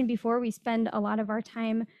I mentioned before, we spend a lot of our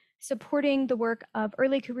time supporting the work of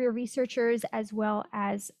early career researchers as well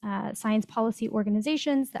as science policy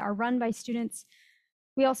organizations that are run by students.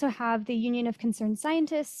 We also have the Union of Concerned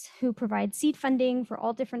Scientists, who provide seed funding for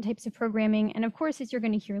all different types of programming. And of course, as you're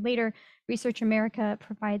going to hear later, Research America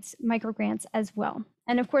provides microgrants as well.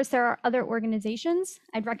 And of course, there are other organizations.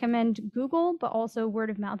 I'd recommend Google, but also word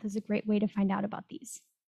of mouth is a great way to find out about these.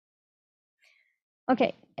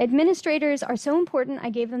 Okay, administrators are so important, I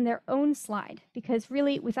gave them their own slide, because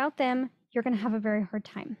really, without them, you're going to have a very hard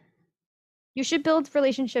time. You should build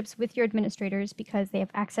relationships with your administrators because they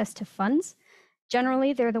have access to funds.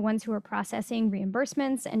 Generally, they're the ones who are processing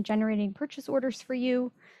reimbursements and generating purchase orders for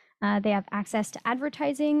you. They have access to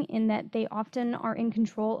advertising in that they often are in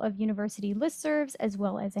control of university listservs as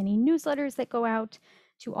well as any newsletters that go out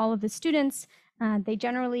to all of the students. They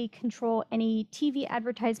generally control any TV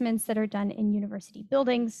advertisements that are done in university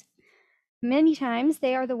buildings. Many times,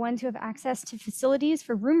 they are the ones who have access to facilities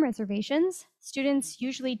for room reservations. Students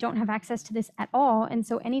usually don't have access to this at all, and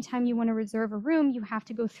so anytime you want to reserve a room, you have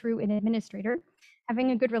to go through an administrator. Having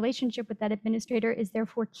a good relationship with that administrator is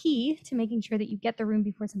therefore key to making sure that you get the room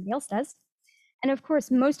before somebody else does. And of course,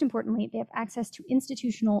 most importantly, they have access to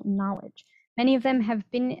institutional knowledge. Many of them have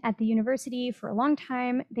been at the university for a long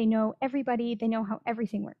time. They know everybody. They know how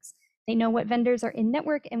everything works. They know what vendors are in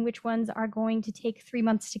network and which ones are going to take 3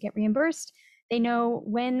 months to get reimbursed. They know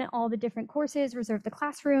when all the different courses reserve the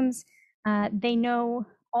classrooms. They know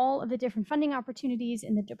all of the different funding opportunities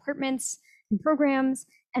in the departments and programs.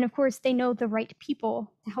 And of course, they know the right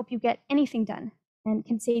people to help you get anything done and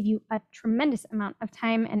can save you a tremendous amount of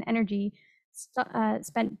time and energy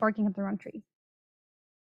spent barking up the wrong tree.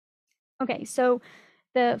 Okay, so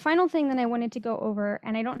the final thing that I wanted to go over,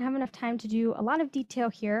 and I don't have enough time to do a lot of detail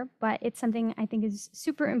here, but it's something I think is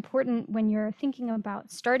super important when you're thinking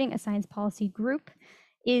about starting a science policy group,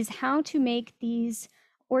 is how to make these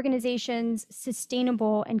organizations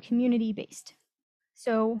sustainable and community-based.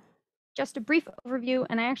 So just a brief overview,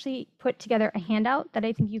 and I actually put together a handout that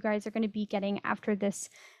I think you guys are going to be getting after this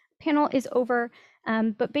panel is over.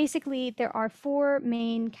 But basically, there are 4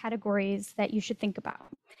 main categories that you should think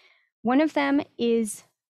about. One of them is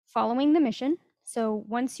following the mission. So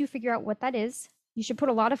once you figure out what that is, you should put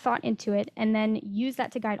a lot of thought into it and then use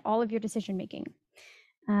that to guide all of your decision making.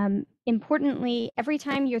 Importantly, every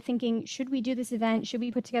time you're thinking, should we do this event? Should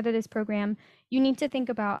we put together this program? You need to think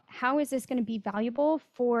about, how is this going to be valuable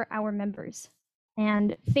for our members?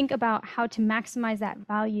 And think about how to maximize that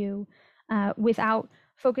value without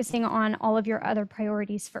focusing on all of your other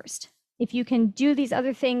priorities first. If you can do these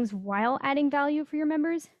other things while adding value for your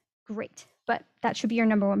members, great, but that should be your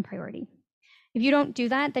number one priority. If you don't do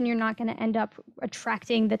that, then you're not going to end up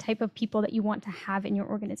attracting the type of people that you want to have in your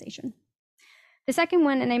organization. The second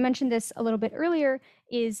one, and I mentioned this a little bit earlier,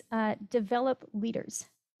 is develop leaders.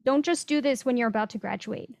 Don't just do this when you're about to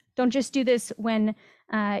graduate. Don't just do this when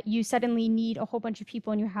you suddenly need a whole bunch of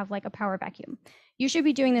people and you have like a power vacuum. You should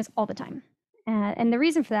be doing this all the time. And the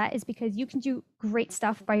reason for that is because you can do great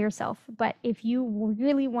stuff by yourself, but if you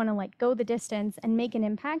really want to like go the distance and make an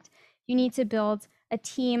impact, you need to build a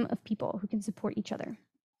team of people who can support each other.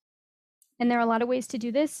 And there are a lot of ways to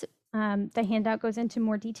do this. The handout goes into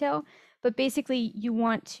more detail, but basically you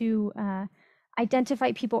want to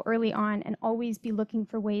identify people early on and always be looking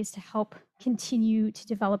for ways to help continue to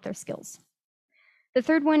develop their skills. The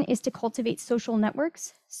third one is to cultivate social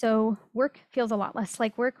networks. So work feels a lot less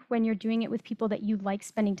like work when you're doing it with people that you like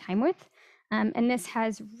spending time with. And this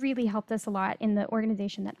has really helped us a lot in the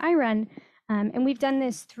organization that I run. And we've done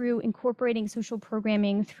this through incorporating social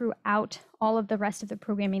programming throughout all of the rest of the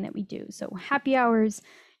programming that we do. So happy hours,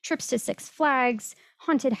 trips to Six Flags,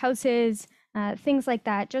 haunted houses, things like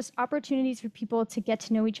that. Just opportunities for people to get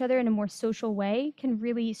to know each other in a more social way can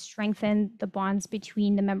really strengthen the bonds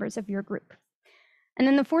between the members of your group. And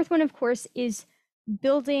then the fourth one, of course, is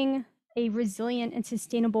building a resilient and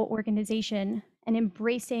sustainable organization and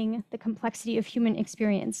embracing the complexity of human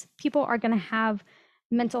experience. People are going to have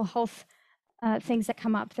mental health things that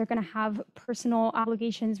come up. They're going to have personal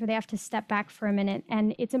obligations where they have to step back for a minute.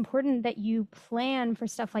 And it's important that you plan for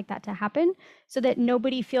stuff like that to happen so that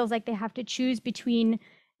nobody feels like they have to choose between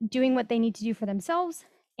doing what they need to do for themselves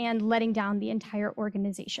and letting down the entire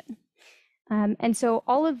organization. And so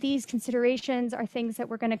all of these considerations are things that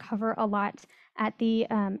we're going to cover a lot at the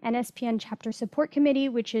NSPN Chapter Support Committee,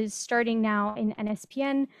 which is starting now in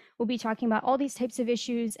NSPN. We'll be talking about all these types of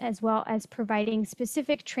issues, as well as providing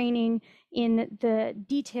specific training in the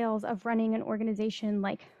details of running an organization,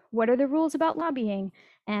 like what are the rules about lobbying,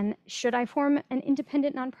 and should I form an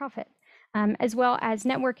independent nonprofit, as well as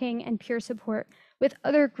networking and peer support with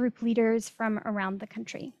other group leaders from around the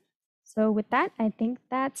country. So with that, I think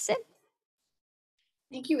that's it.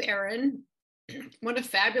 Thank you, Erin. What a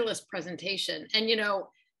fabulous presentation. And, you know,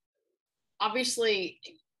 obviously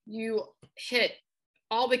you hit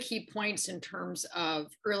all the key points in terms of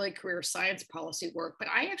early career science policy work, but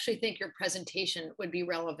I actually think your presentation would be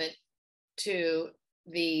relevant to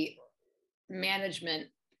the management,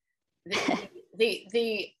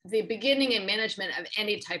 the beginning and management of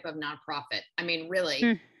any type of nonprofit. I mean,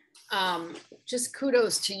 really, just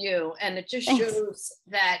kudos to you. And it just shows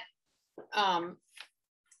that,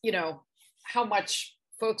 you know, how much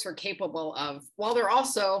folks are capable of, while they're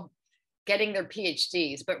also getting their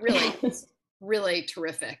PhDs, but really, it's really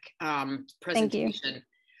terrific presentation.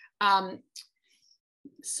 Thank you.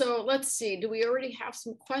 So let's see, do we already have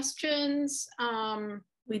some questions?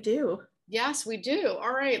 We do. Yes, we do.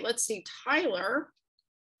 All right, let's see, Tyler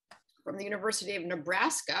from the University of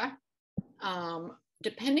Nebraska.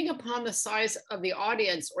 Depending upon the size of the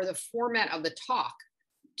audience or the format of the talk,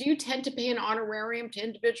 do you tend to pay an honorarium to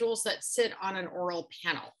individuals that sit on an oral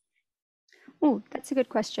panel? Oh, that's a good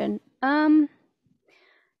question.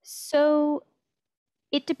 So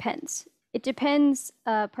it depends. It depends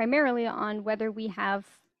primarily on whether we have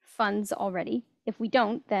funds already. If we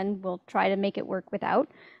don't, then we'll try to make it work without.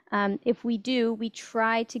 If we do, we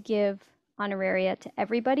try to give honoraria to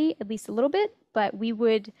everybody, at least a little bit, but we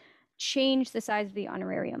would change the size of the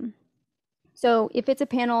honorarium. So if it's a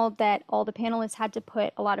panel that all the panelists had to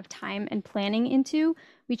put a lot of time and planning into,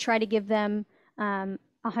 we try to give them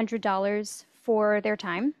 $100 for their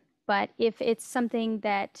time. But if it's something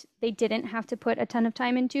that they didn't have to put a ton of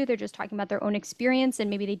time into, they're just talking about their own experience and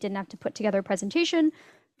maybe they didn't have to put together a presentation,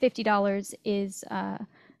 $50 is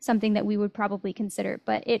something that we would probably consider.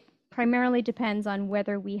 But it primarily depends on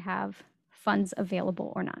whether we have funds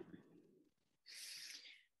available or not.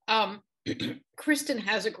 Kristen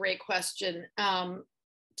has a great question.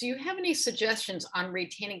 Do you have any suggestions on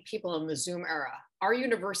retaining people in the Zoom era? Our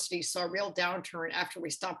university saw a real downturn after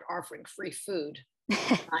we stopped offering free food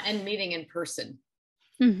and meeting in person.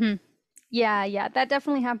 Yeah, that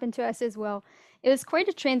definitely happened to us as well. It was quite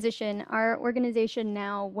a transition. Our organization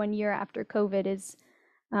now, 1 year after COVID, is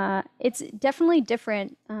it's definitely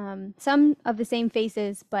different. Some of the same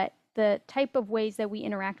faces, but the type of ways that we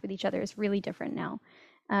interact with each other is really different now.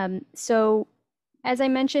 So as I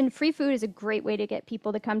mentioned, free food is a great way to get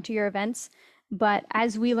people to come to your events. But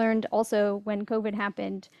as we learned also when COVID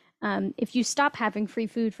happened, if you stop having free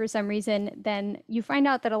food for some reason, then you find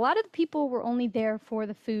out that a lot of the people were only there for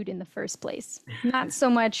the food in the first place, not so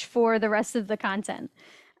much for the rest of the content.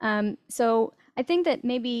 So I think that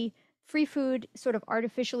maybe free food sort of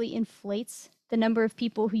artificially inflates the number of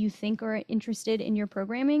people who you think are interested in your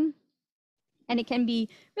programming. And it can be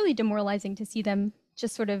really demoralizing to see them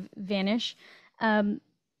just sort of vanish.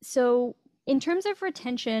 So in terms of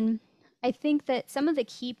retention, I think that some of the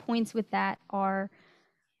key points with that are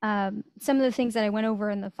some of the things that I went over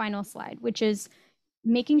in the final slide, which is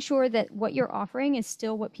making sure that what you're offering is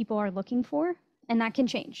still what people are looking for, and that can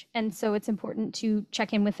change. And so it's important to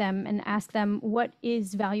check in with them and ask them, what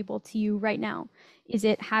is valuable to you right now? Is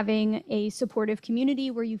it having a supportive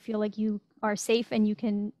community where you feel like you are safe and you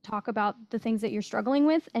can talk about the things that you're struggling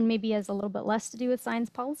with and maybe has a little bit less to do with science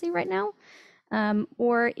policy right now?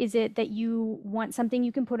 Or is it that you want something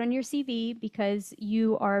you can put on your CV because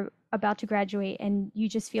you are about to graduate and you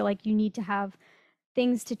just feel like you need to have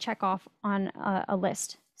things to check off on a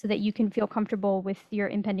list so that you can feel comfortable with your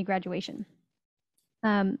impending graduation?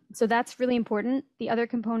 So that's really important. The other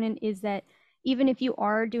component is that even if you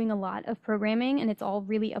are doing a lot of programming and it's all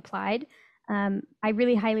really applied, I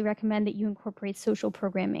really highly recommend that you incorporate social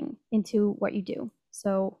programming into what you do.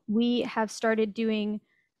 So we have started doing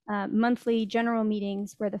monthly general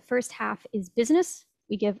meetings where the first half is business.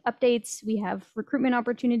 We give updates, we have recruitment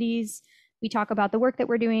opportunities, we talk about the work that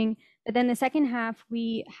we're doing. But then the second half,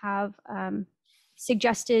 we have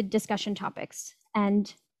suggested discussion topics.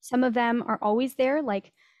 And some of them are always there,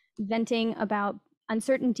 like venting about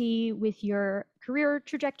uncertainty with your career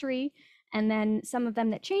trajectory. And then some of them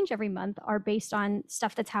that change every month are based on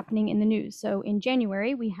stuff that's happening in the news. So in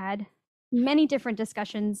January, we had many different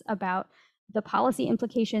discussions about the policy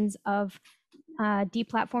implications of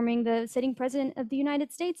deplatforming the sitting president of the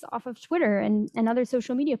United States off of Twitter and other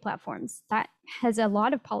social media platforms. That has a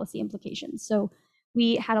lot of policy implications. So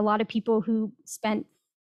we had a lot of people who spent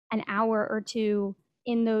an hour or two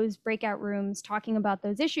in those breakout rooms talking about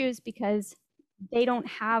those issues because they don't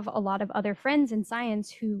have a lot of other friends in science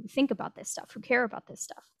who think about this stuff, who care about this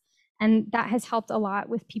stuff. And that has helped a lot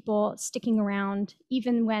with people sticking around,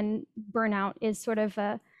 even when burnout is sort of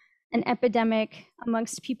an epidemic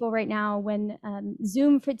amongst people right now, when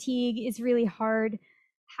Zoom fatigue is really hard.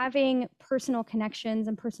 Having personal connections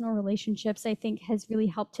and personal relationships, I think, has really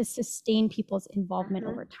helped to sustain people's involvement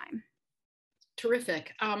over time.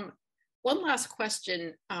 Terrific. One last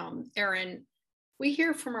question, Erin. We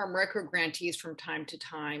hear from our micrograntees from time to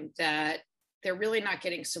time that they're really not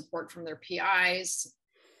getting support from their PIs.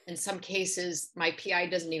 In some cases, my PI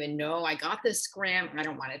doesn't even know I got this grant. I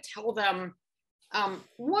don't want to tell them.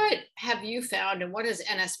 What have you found and what has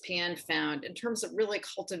NSPN found in terms of really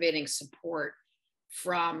cultivating support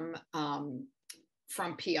from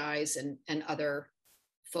PIs and other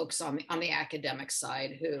folks on the academic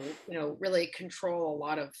side who, really control a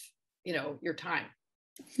lot of, your time?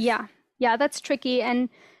 Yeah, that's tricky. And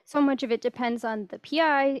so much of it depends on the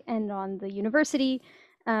PI and on the university.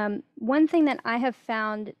 One thing that I have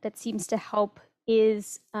found that seems to help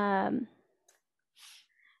is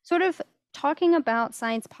sort of talking about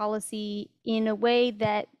science policy in a way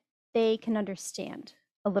that they can understand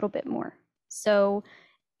a little bit more. So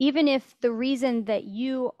even if the reason that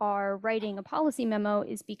you are writing a policy memo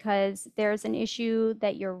is because there's an issue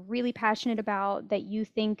that you're really passionate about, that you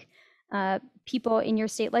think people in your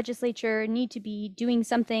state legislature need to be doing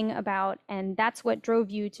something about, and that's what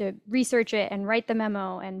drove you to research it and write the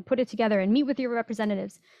memo and put it together and meet with your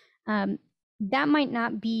representatives, that might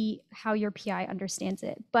not be how your PI understands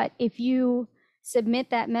it. But if you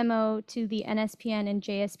submit that memo to the NSPN and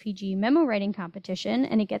JSPG memo writing competition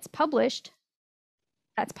and it gets published,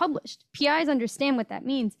 that's published. PIs understand what that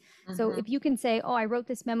means. So if you can say, oh, I wrote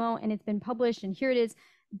this memo and it's been published and here it is,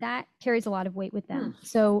 that carries a lot of weight with them.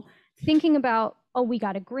 So thinking about, oh, we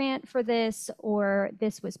got a grant for this, or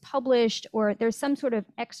this was published, or there's some sort of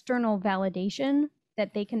external validation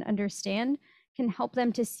that they can understand, can help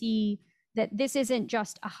them to see that this isn't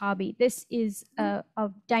just a hobby. This is a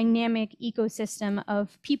dynamic ecosystem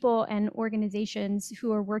of people and organizations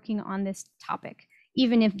who are working on this topic.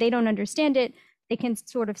 Even if they don't understand it, they can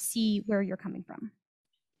sort of see where you're coming from.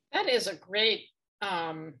 That is a great,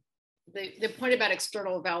 the point about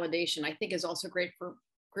external validation, I think, is also great for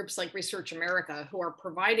groups like Research America who are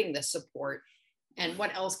providing the support. And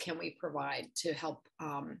what else can we provide to help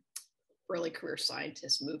early career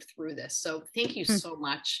scientists move through this? So thank you so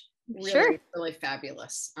much. Really, really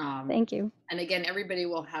fabulous. Thank you. And again, everybody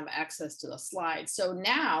will have access to the slides. So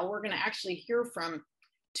now we're going to actually hear from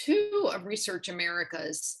two of Research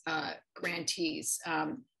America's grantees.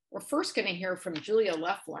 We're first going to hear from Julia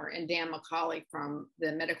Leffler and Dan McCauley from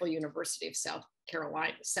the Medical University of South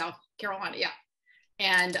Carolina, yeah.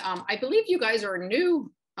 And I believe you guys are a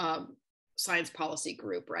new science policy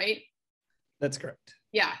group, right? That's correct.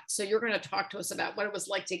 Yeah, so you're going to talk to us about what it was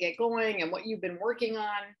like to get going and what you've been working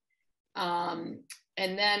on.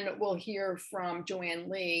 And then we'll hear from Joanne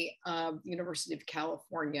Lee of the University of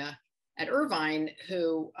California at Irvine,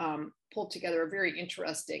 who pulled together a very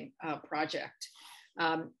interesting project.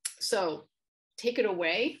 So take it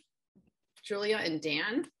away, Julia and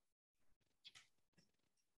Dan.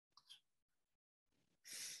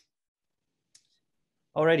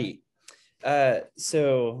 Alrighty.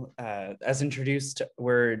 As introduced,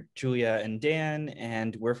 we're Julia and Dan,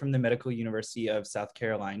 and we're from the Medical University of South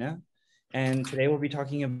Carolina. And today we'll be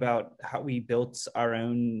talking about how we built our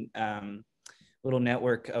own little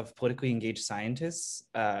network of politically engaged scientists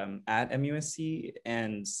at MUSC,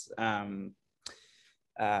 and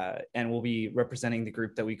we'll be representing the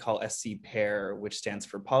group that we call SC PAIR, which stands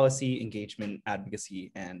for Policy, Engagement,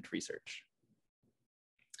 Advocacy, and Research.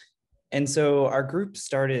 And so our group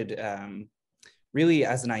started really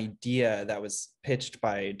as an idea that was pitched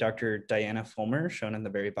by Dr. Diana Fulmer, shown on the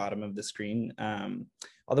very bottom of the screen,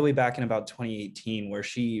 all the way back in about 2018, where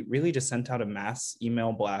she really just sent out a mass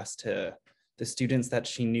email blast to the students that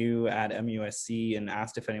she knew at MUSC and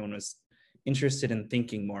asked if anyone was interested in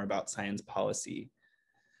thinking more about science policy.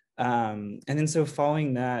 And then so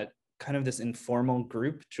following that, kind of this informal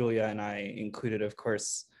group, Julia and I included, of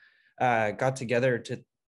course, got together to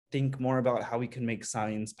think more about how we can make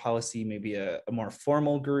science policy maybe a more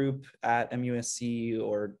formal group at MUSC,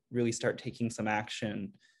 or really start taking some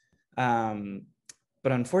action.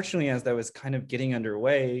 But unfortunately, as that was kind of getting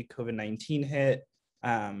underway, COVID-19 hit.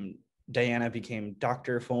 Diana became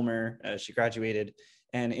Dr. Fulmer, she graduated,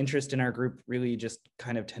 and interest in our group really just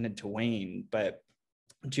kind of tended to wane. But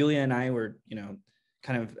Julia and I were,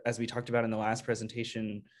 kind of, as we talked about in the last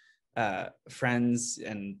presentation, friends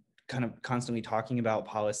and kind of constantly talking about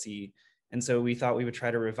policy. And so we thought we would try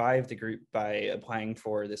to revive the group by applying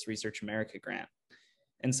for this Research America grant.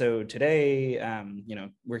 And so today,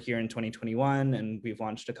 we're here in 2021 and we've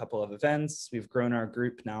launched a couple of events. We've grown our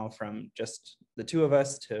group now from just the two of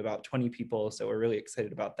us to about 20 people. So we're really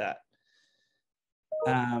excited about that.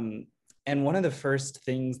 And one of the first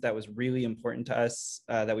things that was really important to us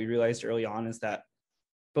that we realized early on is that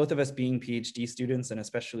both of us being PhD students, and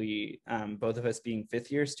especially both of us being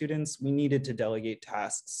fifth-year students, we needed to delegate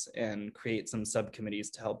tasks and create some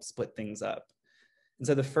subcommittees to help split things up. And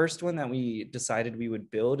so the first one that we decided we would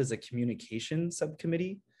build is a communication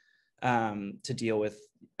subcommittee to deal with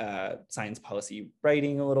science policy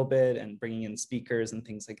writing a little bit and bringing in speakers and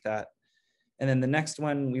things like that. And then the next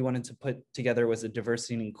one we wanted to put together was a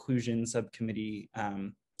diversity and inclusion subcommittee,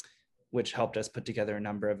 which helped us put together a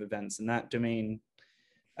number of events in that domain.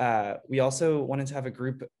 We also wanted to have a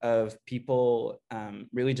group of people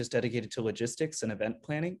really just dedicated to logistics and event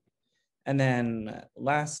planning. And then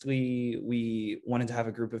lastly, we wanted to have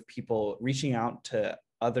a group of people reaching out to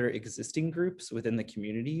other existing groups within the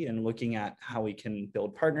community and looking at how we can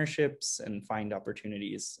build partnerships and find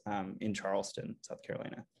opportunities in Charleston, South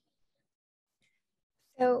Carolina.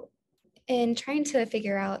 So in trying to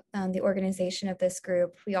figure out the organization of this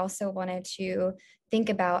group, we also wanted to think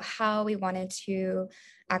about how we wanted to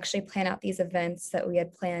actually plan out these events that we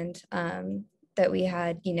had planned, that we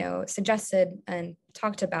had, suggested and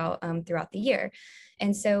talked about throughout the year.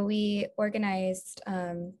 And so we organized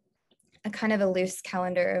a kind of a loose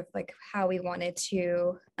calendar of like how we wanted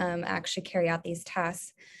to actually carry out these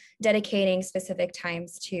tasks, dedicating specific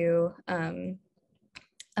times to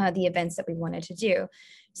the events that we wanted to do.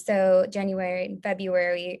 So January and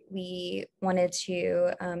February, we wanted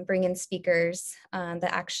to bring in speakers that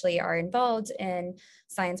actually are involved in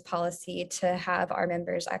science policy to have our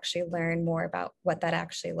members actually learn more about what that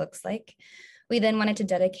actually looks like. We then wanted to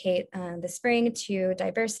dedicate the spring to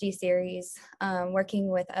diversity series, working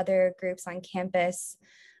with other groups on campus,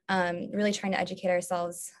 really trying to educate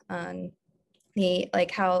ourselves on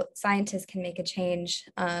how scientists can make a change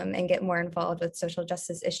and get more involved with social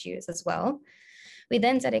justice issues as well. We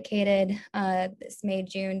then dedicated this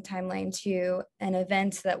May-June timeline to an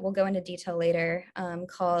event that we'll go into detail later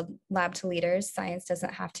called Lab to Leaders, Science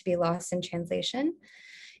Doesn't Have to Be Lost in Translation.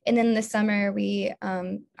 And then this summer, we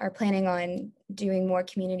are planning on doing more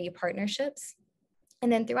community partnerships. And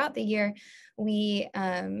then throughout the year, we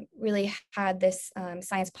really had this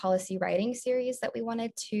science policy writing series that we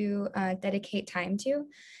wanted to dedicate time to.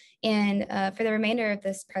 And for the remainder of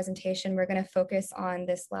this presentation, we're going to focus on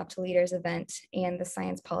this Lab to Leaders event and the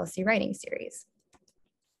science policy writing series.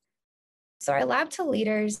 So our Lab to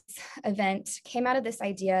Leaders event came out of this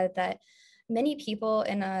idea that many people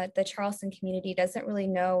in the Charleston community doesn't really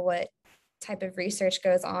know what type of research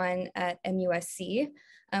goes on at MUSC.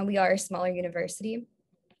 We are a smaller university.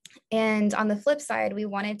 And on the flip side, we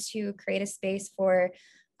wanted to create a space for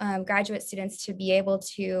graduate students to be able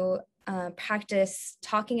to practice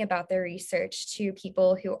talking about their research to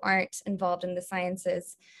people who aren't involved in the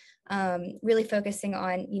sciences, really focusing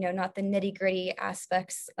on, not the nitty gritty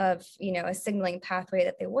aspects of, a signaling pathway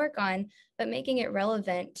that they work on, but making it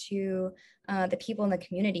relevant to the people in the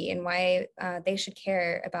community and why they should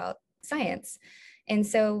care about science. And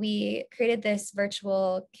so we created this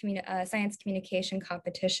virtual science communication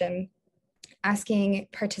competition, asking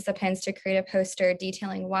participants to create a poster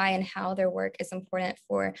detailing why and how their work is important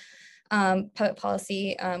for public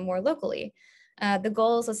policy more locally. The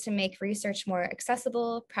goals was to make research more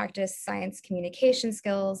accessible, practice science communication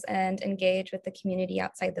skills, and engage with the community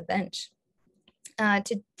outside the bench.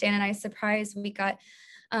 To Dan and I's surprise, we got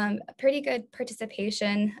a pretty good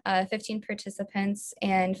participation, 15 participants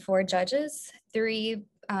and 4 judges, 3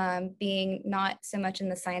 being not so much in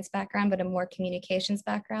the science background, but a more communications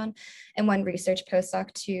background, and 1 research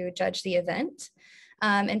postdoc to judge the event.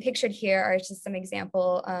 And pictured here are just some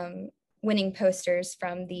example winning posters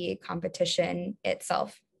from the competition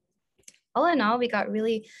itself. All in all, we got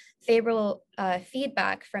really favorable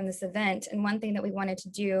feedback from this event. And one thing that we wanted to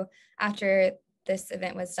do after this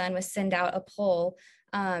event was done was send out a poll,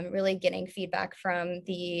 really getting feedback from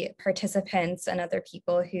the participants and other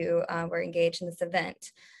people who were engaged in this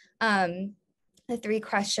event. The 3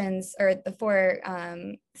 questions, or the 4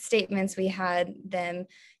 statements we had them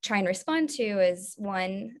try and respond to is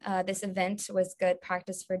 1, this event was good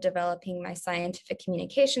practice for developing my scientific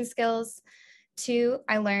communication skills. 2,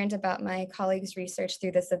 I learned about my colleagues' research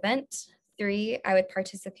through this event. 3, I would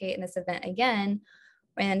participate in this event again.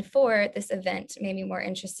 And 4, this event made me more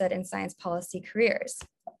interested in science policy careers.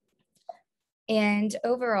 And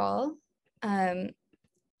overall,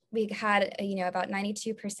 we had, about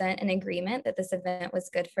 92% in agreement that this event was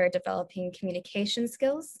good for developing communication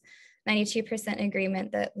skills, 92%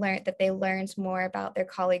 agreement that they learned more about their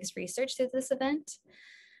colleagues' research through this event,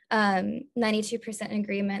 92%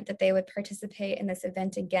 agreement that they would participate in this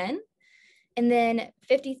event again, and then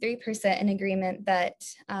 53% in agreement that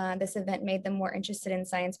this event made them more interested in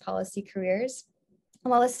science policy careers.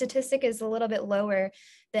 While the statistic is a little bit lower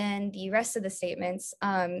than the rest of the statements,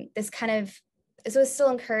 this was still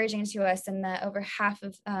encouraging to us in that over half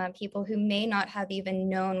of people who may not have even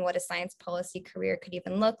known what a science policy career could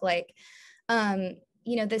even look like,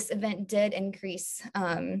 this event did increase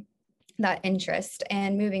that interest.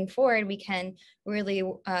 And moving forward, we can really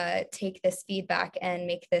take this feedback and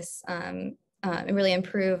make this really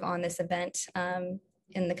improve on this event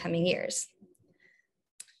in the coming years.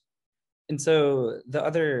 And so the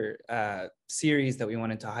other series that we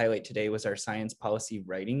wanted to highlight today was our science policy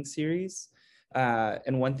writing series.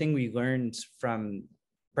 And one thing we learned from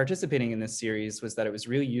participating in this series was that it was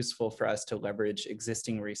really useful for us to leverage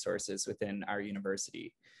existing resources within our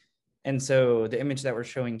university. And so the image that we're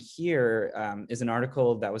showing here is an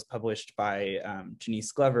article that was published by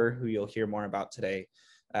Janice Glover, who you'll hear more about today,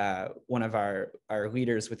 one of our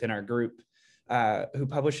leaders within our group, who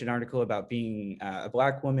published an article about being a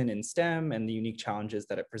Black woman in STEM and the unique challenges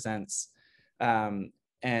that it presents.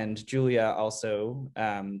 And Julia also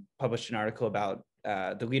published an article about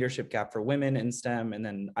the leadership gap for women in STEM. And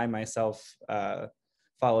then I myself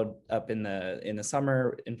followed up in the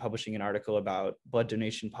summer in publishing an article about blood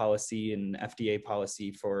donation policy and FDA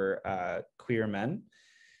policy for queer men.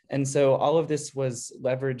 And so all of this was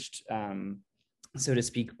leveraged, so to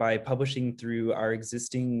speak, by publishing through our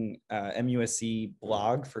existing MUSC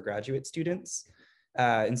blog for graduate students.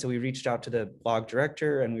 And so we reached out to the blog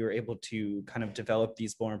director and we were able to kind of develop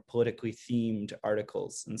these more politically themed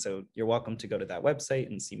articles. And so you're welcome to go to that website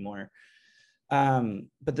and see more.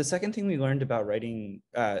 But the second thing we learned about writing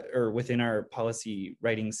or within our policy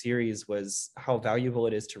writing series was how valuable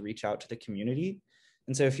it is to reach out to the community.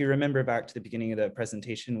 And so if you remember back to the beginning of the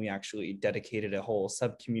presentation, we actually dedicated a whole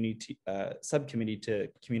subcommittee to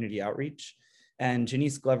community outreach. And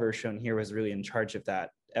Janice Glover, shown here, was really in charge of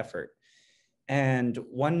that effort. And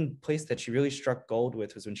one place that she really struck gold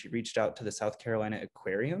with was when she reached out to the South Carolina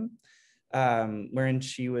Aquarium, wherein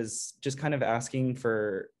she was just kind of asking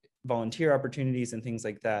for volunteer opportunities and things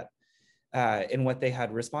like that. And what they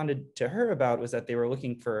had responded to her about was that they were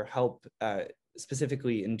looking for help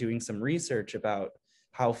specifically in doing some research about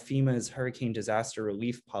how FEMA's hurricane disaster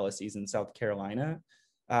relief policies in South Carolina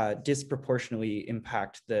disproportionately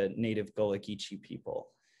impact the native Gullah Geechee people.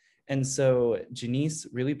 And so Janice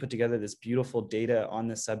really put together this beautiful data on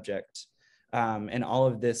the subject And all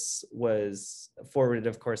of this was forwarded,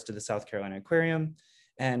 of course, to the South Carolina Aquarium.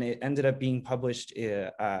 And it ended up being published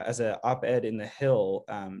as an op-ed in The Hill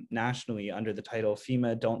nationally under the title,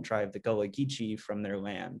 FEMA Don't Drive the Gullah Geechee from Their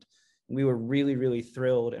Land. We were really, really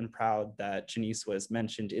thrilled and proud that Janice was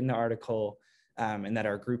mentioned in the article and that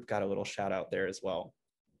our group got a little shout out there as well.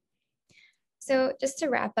 So just to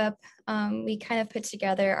wrap up, we kind of put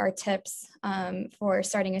together our tips for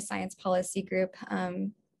starting a science policy group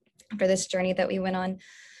for this journey that we went on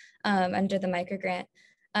under the microgrant.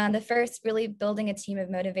 The first, really building a team of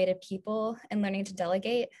motivated people and learning to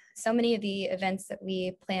delegate. So many of the events that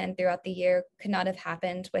we planned throughout the year could not have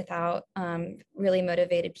happened without really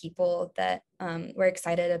motivated people that were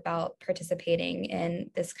excited about participating in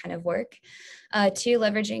this kind of work. Two,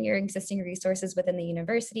 leveraging your existing resources within the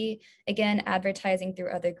university. Again, advertising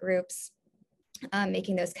through other groups,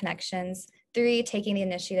 making those connections. Three, taking the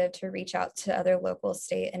initiative to reach out to other local,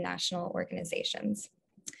 state, and national organizations.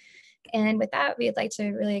 And with that, we'd like to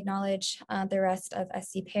really acknowledge the rest of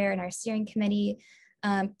SC Pair and our steering committee,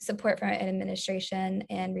 support from our administration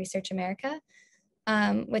and Research America.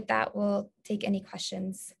 With that, we'll take any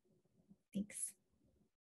questions. Thanks.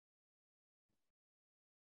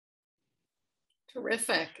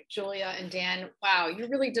 Terrific, Julia and Dan. Wow, you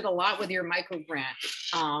really did a lot with your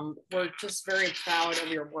microgrant. We're just very proud of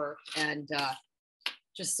your work and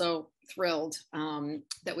just so thrilled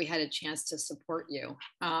that we had a chance to support you.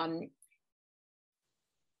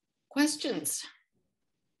 Questions?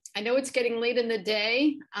 I know it's getting late in the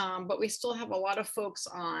day, but we still have a lot of folks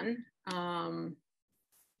on.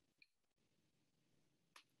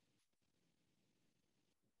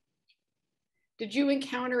 Did you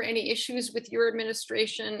encounter any issues with your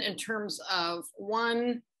administration in terms of,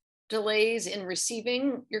 one, delays in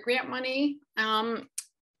receiving your grant money,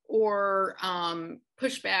 or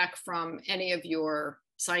pushback from any of your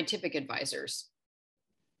scientific advisors?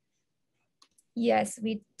 Yes,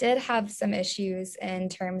 we did have some issues in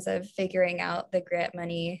terms of figuring out the grant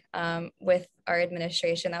money with our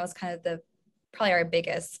administration. That was kind of probably our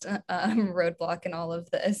biggest roadblock in all of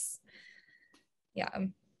this. Yeah.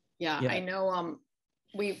 Yeah, I know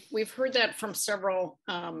we've heard that from several,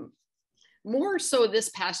 more so this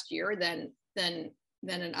past year than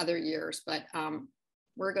in other years, but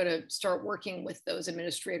we're going to start working with those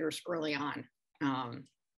administrators early on,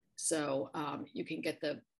 so you can get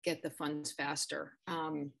the funds faster.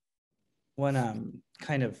 One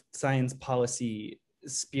kind of science policy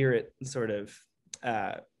spirit sort of,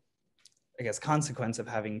 I guess, consequence of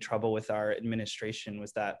having trouble with our administration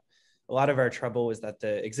was that a lot of our trouble was that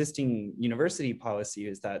the existing university policy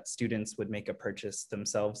is that students would make a purchase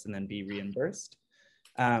themselves and then be reimbursed.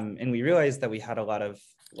 And we realized that we had a lot of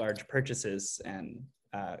large purchases and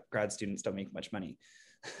grad students don't make much money.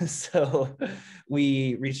 So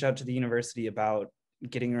we reached out to the university about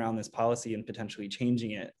getting around this policy and potentially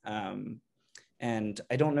changing it. And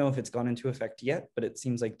I don't know if it's gone into effect yet, but it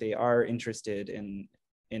seems like they are interested in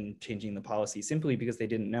changing the policy simply because they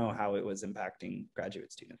didn't know how it was impacting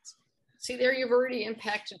graduate students. See, there you've already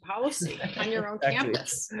impacted policy on your own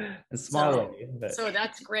campus. A small way, but. So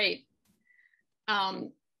that's great.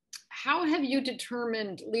 How have you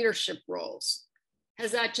determined leadership roles?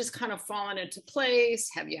 Has that just kind of fallen into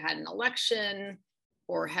place? Have you had an election,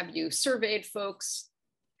 or have you surveyed folks?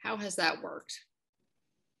 How has that worked?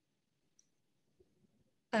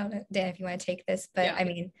 I don't know, Dan, if you want to take this, but yeah. I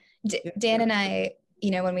mean, Dan Sure. and I,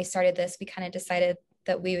 when we started this, we kind of decided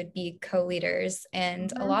that we would be co-leaders,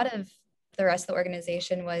 and a lot of the rest of the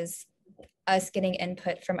organization was us getting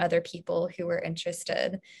input from other people who were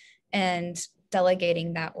interested and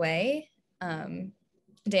delegating that way. Dan,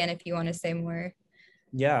 if you want to say more.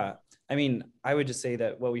 Yeah, I mean, I would just say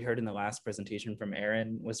that what we heard in the last presentation from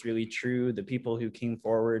Aaron was really true. The people who came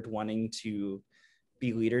forward wanting to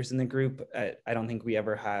be leaders in the group, I don't think we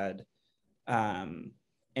ever had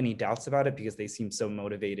any doubts about it because they seemed so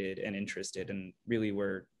motivated and interested and really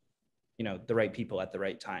were, the right people at the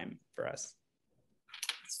right time for us.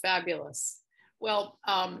 It's fabulous. Well,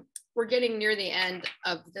 we're getting near the end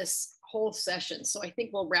of this whole session, so I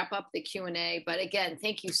think we'll wrap up the Q&A. But again,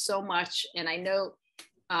 thank you so much. And I know,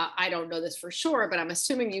 I don't know this for sure, but I'm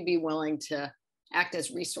assuming you'd be willing to act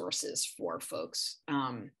as resources for folks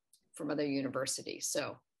from other universities.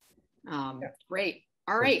 So great.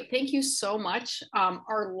 All right, thank you so much.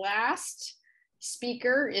 Our last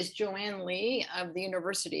speaker is Joanne Lee of the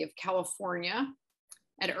University of California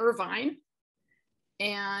at Irvine.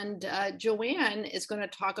 And Joanne is going to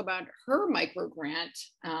talk about her microgrant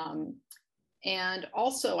and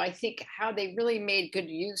also, I think, how they really made good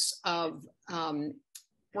use of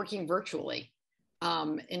working virtually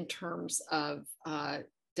in terms of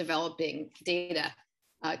developing data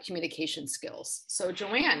communication skills. So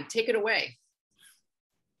Joanne, take it away.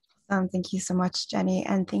 Thank you so much, Jenny.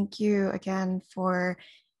 And thank you again for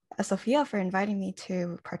Sophia for inviting me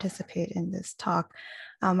to participate in this talk.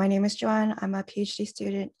 My name is Joanne. I'm a PhD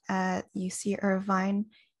student at UC Irvine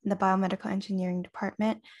in the Biomedical Engineering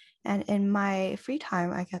Department. And in my free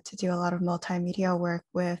time, I get to do a lot of multimedia work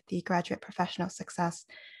with the Graduate Professional Success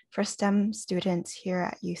for STEM students here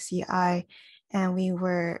at UCI. And we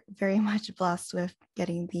were very much blessed with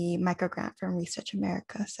getting the microgrant from Research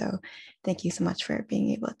America. So thank you so much for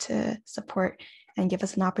being able to support and give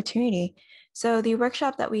us an opportunity. So the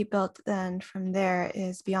workshop that we built then from there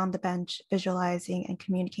is Beyond the Bench, Visualizing and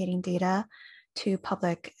Communicating Data to the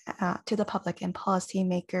public and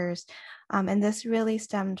policymakers. And this really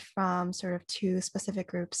stemmed from sort of two specific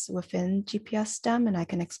groups within GPS STEM, and I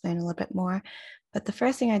can explain a little bit more. But the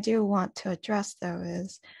first thing I do want to address though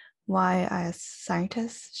is why as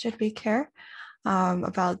scientists should we care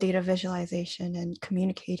about data visualization and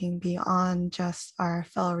communicating beyond just our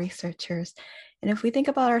fellow researchers. And if we think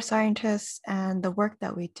about our scientists and the work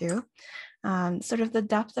that we do, sort of the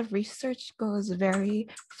depth of research goes very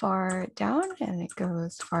far down, and it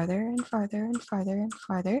goes farther and farther and farther and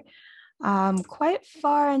farther. Quite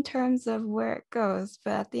far in terms of where it goes,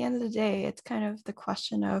 but at the end of the day, it's kind of the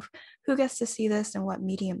question of who gets to see this and what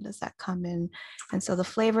medium does that come in. And so the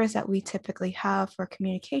flavors that we typically have for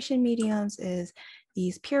communication mediums is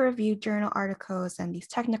these peer-reviewed journal articles and these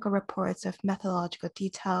technical reports of methodological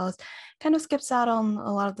details, kind of skips out on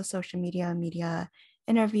a lot of the social media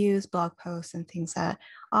interviews, blog posts, and things that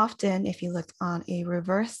often, if you look on a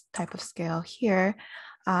reverse type of scale here,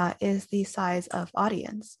 is the size of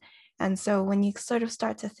audience. And so when you sort of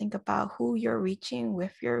start to think about who you're reaching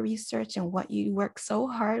with your research and what you work so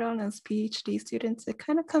hard on as PhD students, it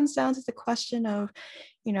kind of comes down to the question of,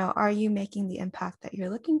 you know, are you making the impact that you're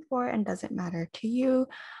looking for, and does it matter to you?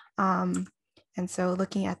 And so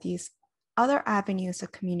looking at these other avenues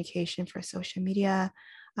of communication for social media,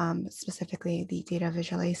 specifically the data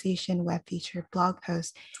visualization, web feature, blog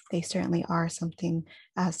posts, they certainly are something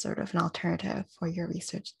as sort of an alternative for your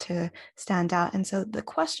research to stand out. And so the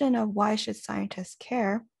question of why should scientists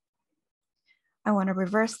care, I want to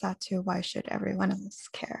reverse that to why should everyone else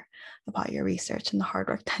care about your research and the hard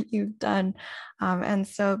work that you've done. And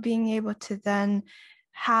so being able to then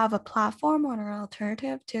have a platform or an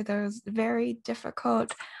alternative to those very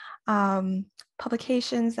difficult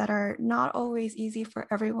publications that are not always easy for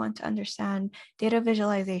everyone to understand. Data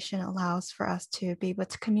visualization allows for us to be able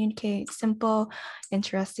to communicate simple,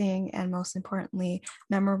 interesting, and most importantly,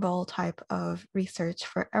 memorable type of research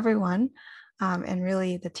for everyone. And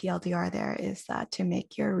really the TLDR there is that to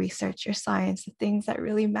make your research, your science, the things that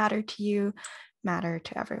really matter to you, matter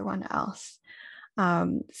to everyone else.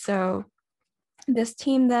 So this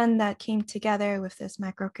team then that came together with this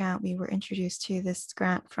microgrant, we were introduced to this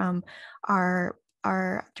grant from our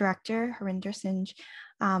director, Harinder Singh,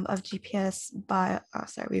 of GPS Bio,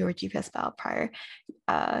 we were GPS Bio prior,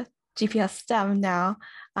 GPS STEM now.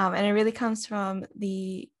 And it really comes from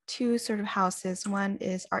the two sort of houses. One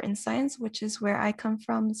is art and science, which is where I come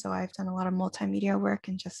from. So I've done a lot of multimedia work,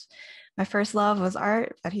 and just my first love was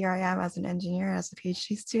art, but here I am as an engineer, as a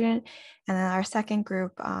PhD student. And then our second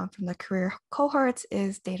group from the career cohorts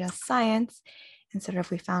is data science. And sort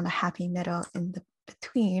of we found a happy middle in the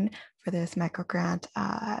between for this microgrant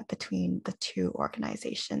between the two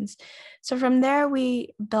organizations. So from there,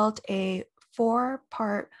 we built a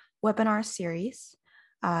 4-part webinar series.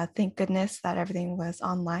 Thank goodness that everything was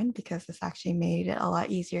online, because this actually made it a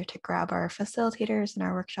lot easier to grab our facilitators and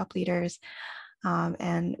our workshop leaders.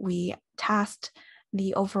 And we tasked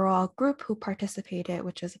the overall group who participated,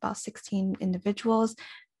 which was about 16 individuals.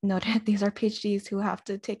 Noted these are PhDs who have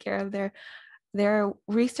to take care of their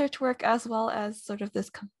research work as well as sort of this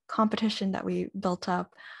competition that we built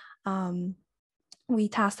up. We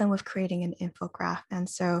tasked them with creating an infographic. And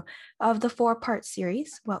so of the 4-part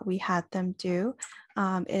series, what we had them do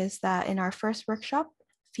is that in our first workshop,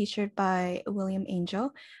 featured by William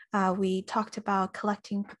Angel, we talked about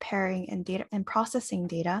collecting, preparing, and data and processing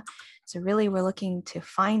data. So really we're looking to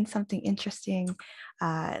find something interesting,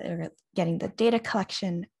 getting the data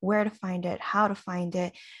collection, where to find it, how to find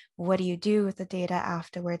it, what do you do with the data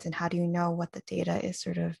afterwards, and how do you know what the data is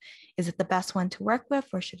sort of, is it the best one to work with,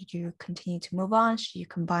 or should you continue to move on? Should you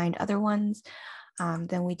combine other ones?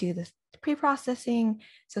 Then we do this pre-processing,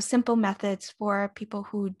 so simple methods for people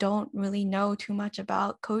who don't really know too much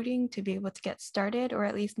about coding to be able to get started, or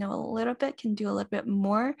at least know a little bit, can do a little bit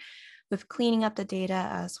more with cleaning up the data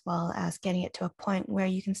as well as getting it to a point where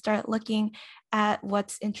you can start looking at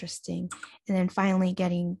what's interesting. And then finally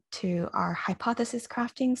getting to our hypothesis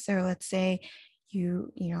crafting. So let's say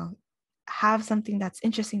you have something that's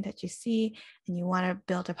interesting that you see and you want to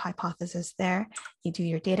build a hypothesis there. You do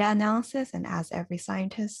your data analysis, and as every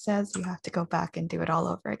scientist says, you have to go back and do it all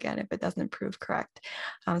over again if it doesn't prove correct.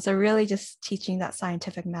 So really just teaching that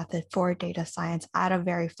scientific method for data science at a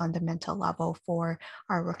very fundamental level for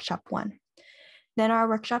our workshop 1. Then our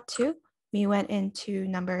workshop 2, we went into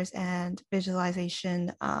numbers and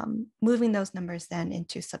visualization, moving those numbers then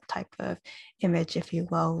into some type of image, if you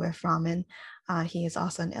will, with Raman. He is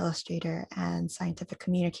also an illustrator and scientific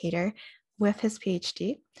communicator with his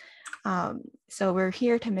PhD. So we're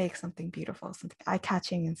here to make something beautiful, something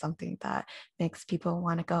eye-catching, and something that makes people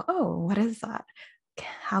want to go, oh, what is that?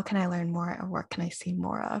 How can I learn more, or what can I see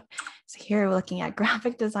more of? So here we're looking at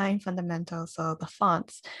graphic design fundamentals, so the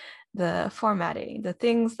fonts, the formatting, the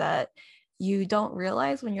things that you don't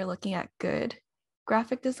realize when you're looking at good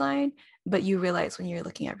graphic design, but you realize when you're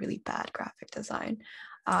looking at really bad graphic design.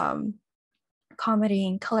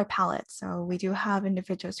 Accommodating color palettes. So we do have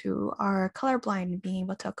individuals who are colorblind and being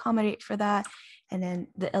able to accommodate for that. And then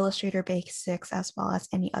the Illustrator basics, as well as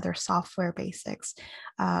any other software basics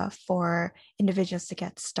for individuals to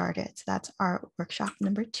get started. So that's our workshop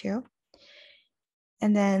number 2.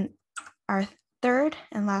 And then our third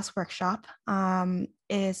and last workshop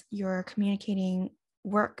is your communicating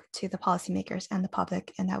work to the policymakers and the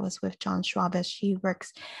public, and that was with John Schwabish. He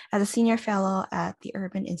works as a senior fellow at the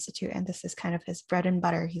Urban Institute, and this is kind of his bread and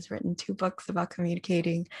butter. He's written 2 books about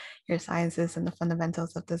communicating your sciences and the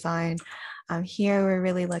fundamentals of design. Here we're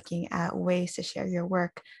really looking at ways to share your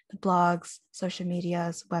work, the blogs, social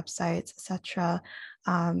medias, websites, etc.,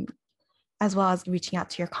 as well as reaching out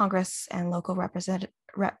to your Congress and local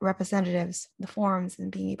representatives, the forums,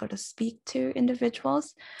 and being able to speak to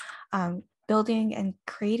individuals. Building and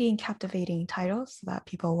creating captivating titles so that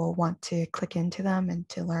people will want to click into them and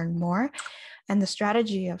to learn more, and the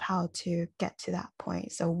strategy of how to get to that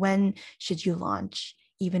point. So when should you launch,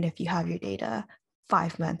 even if you have your data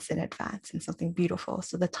 5 months in advance, and something beautiful.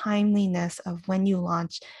 So the timeliness of when you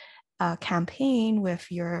launch a campaign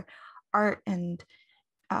with your art and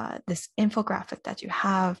this infographic that you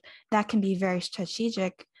have, that can be very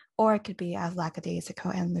strategic, or it could be as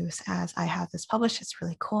lackadaisical and loose as I have this published. It's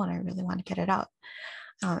really cool and I really want to get it out.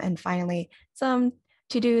 And finally, some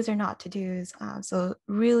to-dos or not to-dos. So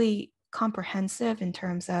really comprehensive in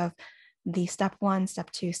terms of the step 1,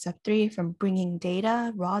 step 2, step 3, from bringing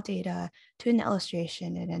data, raw data, to an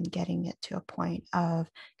illustration, and then getting it to a point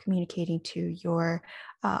of communicating to your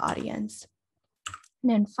audience.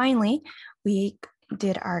 And then finally, we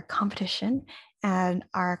did our competition, and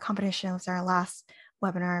our competition was our last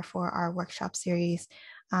webinar for our workshop series,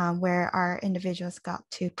 where our individuals got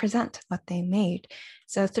to present what they made.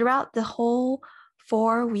 So throughout the whole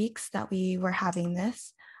 4 weeks that we were having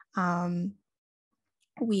this,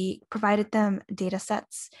 we provided them data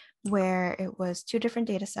sets where it was 2 different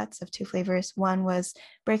data sets of 2 flavors. One was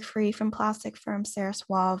Break Free from Plastic from Sarah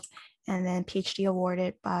Suave, and then PhD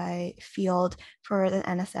awarded by Field for the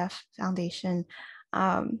NSF Foundation.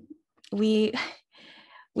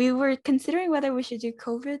 We were considering whether we should do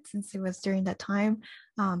COVID since it was during that time,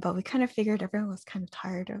 but we kind of figured everyone was kind of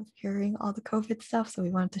tired of hearing all the COVID stuff. So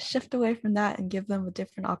we wanted to shift away from that and give them a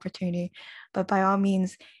different opportunity. But by all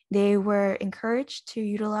means, they were encouraged to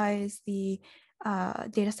utilize the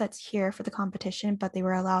data sets here for the competition, but they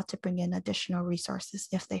were allowed to bring in additional resources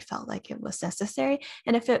if they felt like it was necessary,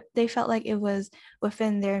 and if they felt like it was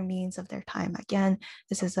within their means of their time. Again,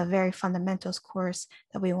 this is a very fundamentals course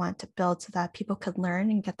that we want to build so that people could learn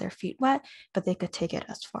and get their feet wet, but they could take it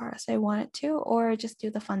as far as they wanted to, or just do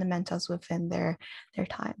the fundamentals within their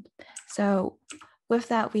time. So with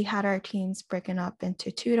that, we had our teams broken up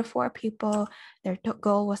into 2 to 4 people. Their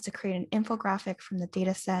goal was to create an infographic from the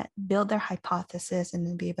data set, build their hypothesis, and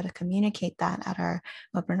then be able to communicate that at our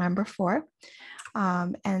webinar number 4.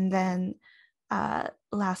 And then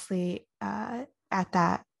lastly, at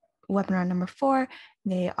that webinar number 4,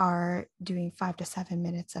 they are doing 5 to 7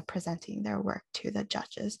 minutes of presenting their work to the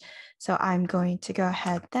judges. So I'm going to go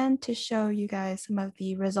ahead then to show you guys some of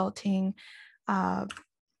the resulting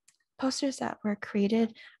posters that were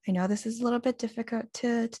created. I know this is a little bit difficult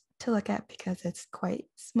to look at because it's quite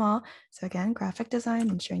small. So again, graphic design,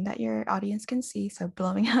 ensuring that your audience can see. So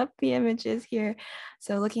blowing up the images here.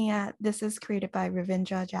 So looking at, this is created by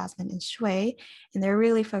Ravindra, Jasmine, and Shui, and they're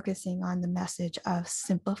really focusing on the message of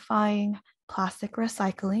simplifying plastic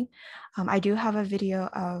recycling. I do have a video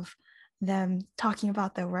of them talking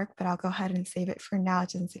about their work, but I'll go ahead and save it for now,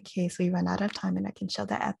 just in case we run out of time, and I can show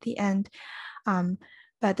that at the end.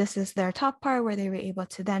 But this is their top part where they were able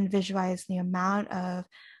to then visualize the amount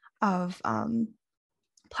of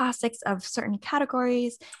plastics of certain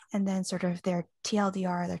categories, and then sort of their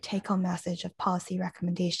TLDR, their take-home message of policy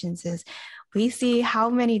recommendations is, we see how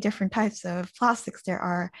many different types of plastics there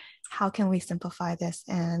are. How can we simplify this,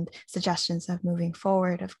 and suggestions of moving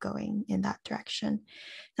forward, of going in that direction.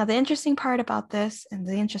 Now, the interesting part about this, and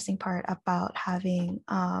the interesting part about having,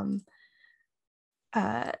 I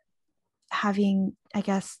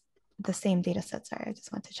guess, the same data set, sorry, I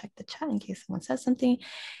just want to check the chat in case someone says something,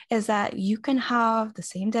 is that you can have the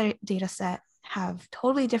same data set, have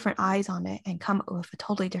totally different eyes on it, and come up with a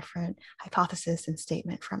totally different hypothesis and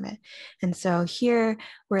statement from it. And so here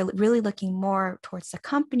we're really looking more towards the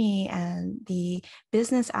company and the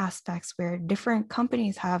business aspects, where different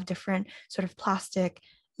companies have different sort of plastic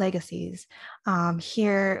legacies.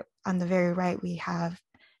 Here on the very right, we have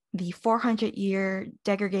the 400-year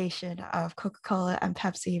degradation of Coca-Cola and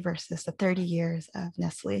Pepsi versus the 30 years of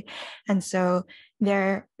Nestle. And so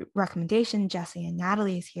their recommendation, Jesse and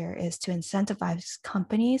Natalie's here, is to incentivize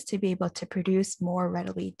companies to be able to produce more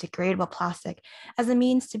readily degradable plastic as a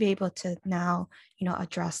means to be able to now,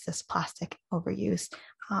 address this plastic overuse.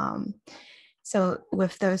 So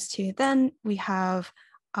with those two, then we have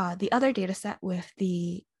the other data set with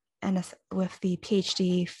the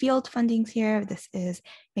PhD field fundings here. This is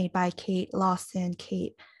made by Kate Lawson,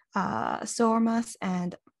 Kate Sormas,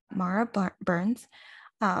 and Mara Burns.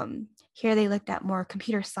 Here they looked at more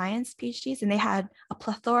computer science PhDs, and they had a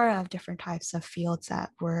plethora of different types of fields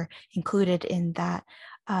that were included in that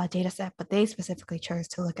data set, but they specifically chose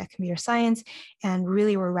to look at computer science, and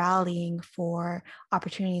really were rallying for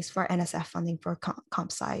opportunities for NSF funding for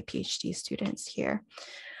comp sci PhD students here.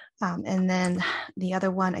 And then the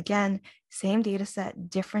other one, again, same data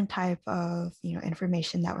set, different type of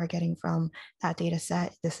information that we're getting from that data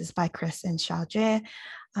set. This is by Chris and Xiaojie,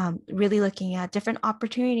 really looking at different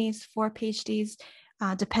opportunities for PhDs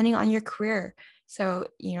depending on your career. So,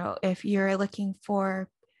 if you're looking for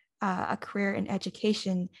a career in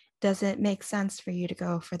education, does it make sense for you to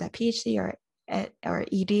go for that PhD or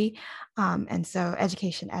ED? And so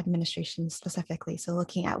education administration specifically. So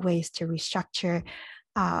looking at ways to restructure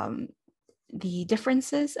the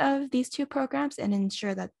differences of these two programs and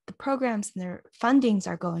ensure that the programs and their fundings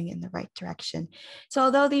are going in the right direction. So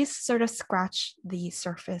although these sort of scratch the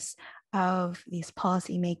surface of these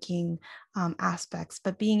policymaking aspects,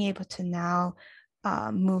 but being able to now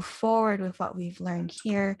move forward with what we've learned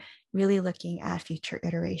here, really looking at future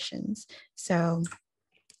iterations. So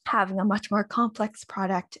having a much more complex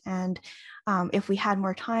product. And if we had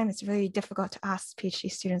more time, it's really difficult to ask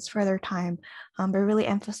PhD students for their time, but really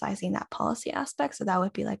emphasizing that policy aspect. So that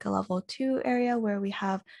would be like a level 2 area where we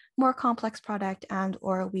have more complex product, and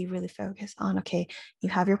or we really focus on, okay, you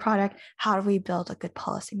have your product, how do we build a good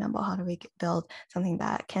policy memo? How do we build something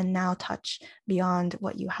that can now touch beyond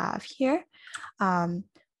what you have here?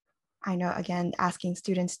 I know, again, asking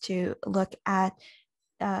students to look at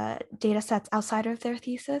data sets outside of their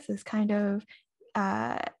thesis is kind of,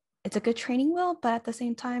 it's a good training wheel, but at the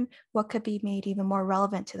same time, what could be made even more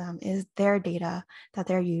relevant to them is their data that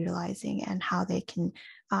they're utilizing, and how they can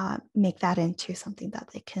make that into something that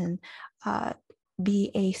they can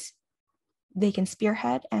they can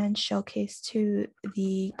spearhead and showcase to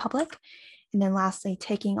the public. And then lastly,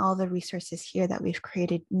 taking all the resources here that we've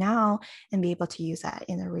created now and be able to use that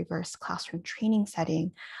in a reverse classroom training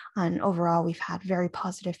setting. And overall, we've had very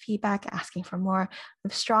positive feedback, asking for more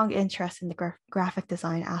strong interest in the graphic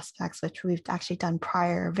design aspects, which we've actually done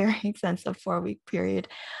prior, a very extensive 4-week period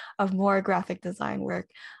of more graphic design work,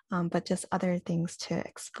 but just other things to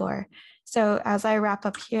explore. So as I wrap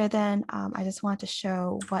up here, then I just want to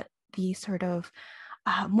show what the sort of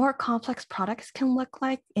more complex products can look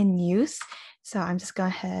like in use. So I'm just going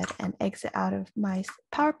ahead and exit out of my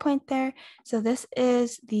PowerPoint there. So this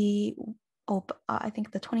is the, I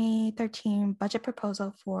think the 2013 budget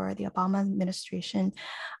proposal for the Obama administration.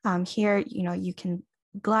 Here, you can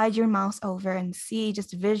glide your mouse over and see,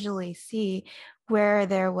 just visually see where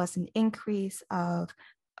there was an increase of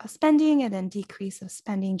spending and then decrease of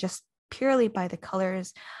spending just purely by the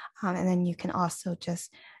colors. And then you can also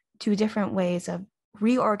just do different ways of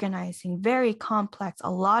reorganizing very complex, a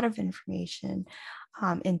lot of information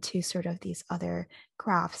into sort of these other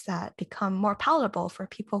graphs that become more palatable for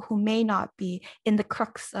people who may not be in the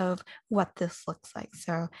crux of what this looks like.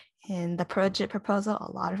 So in the project proposal,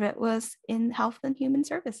 a lot of it was in health and human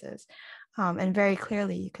services. And very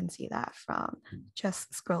clearly, you can see that from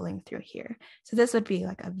just scrolling through here. So this would be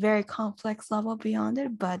like a very complex level beyond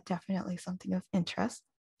it, but definitely something of interest.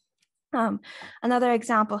 Another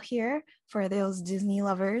example here for those Disney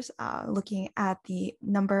lovers, looking at the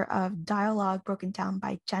number of dialogue broken down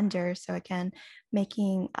by gender. So again,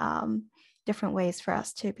 making different ways for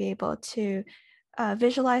us to be able to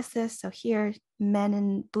visualize this. So here, men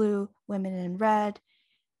in blue, women in red.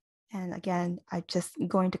 And again, I'm just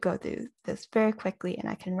going to go through this very quickly, and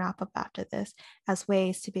I can wrap up after this as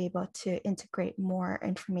ways to be able to integrate more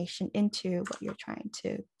information into what you're trying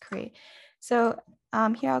to create. So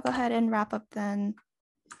here, I'll go ahead and wrap up then.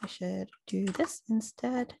 I should do this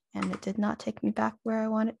instead, and it did not take me back where I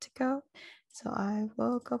want it to go. So I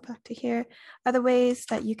will go back to here. Other ways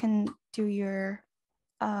that you can do your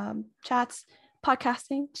chats.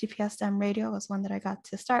 Podcasting, GPSDM radio was one that I got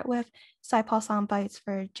to start with. SciPol Soundbites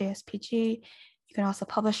for JSPG. You can also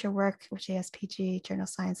publish your work with JSPG, Journal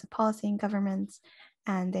Science and Policy and Governments.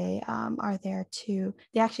 And they are there to,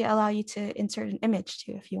 they actually allow you to insert an image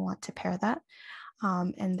too if you want to pair that.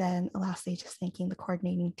 And then lastly, just thanking the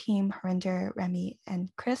coordinating team, Harinder, Remy, and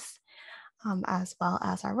Chris, as well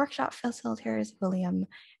as our workshop facilitators, William,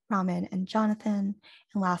 Raman, and Jonathan.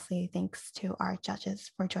 And lastly, thanks to our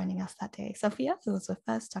judges for joining us that day. Sophia, who was with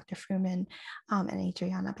us, Dr. Fruman, and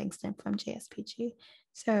Adriana Bankston from JSPG.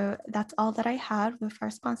 So that's all that I had with our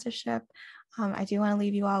sponsorship. I do want to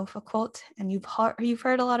leave you all with a quote, and you've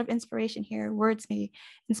heard a lot of inspiration here. Words may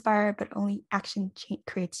inspire, but only action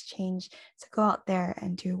creates change. So go out there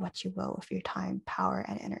and do what you will with your time, power,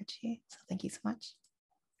 and energy. So thank you so much.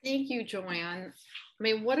 Thank you, Joanne. I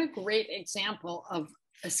mean, what a great example of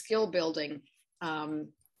a skill building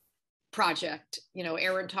project. You know,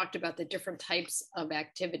 Erin talked about the different types of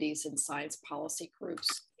activities in science policy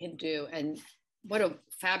groups can do, and what a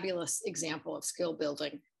fabulous example of skill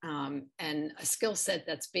building and a skill set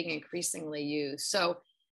that's being increasingly used. So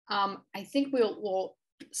I think we'll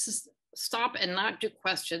stop and not do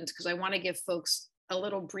questions because I want to give folks a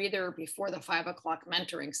little breather before the 5 o'clock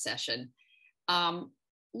mentoring session.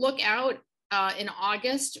 Look out in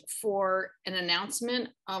August for an announcement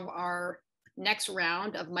of our next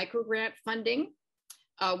round of microgrant funding.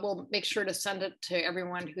 We'll make sure to send it to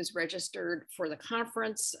everyone who's registered for the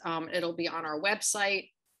conference. It'll be on our website.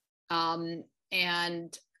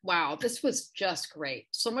 And wow, this was just great.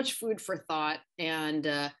 So much food for thought,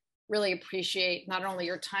 and really appreciate not only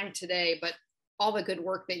your time today, but all the good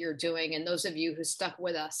work that you're doing, and those of you who stuck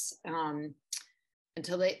with us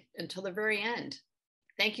until the very end.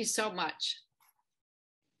 Thank you so much.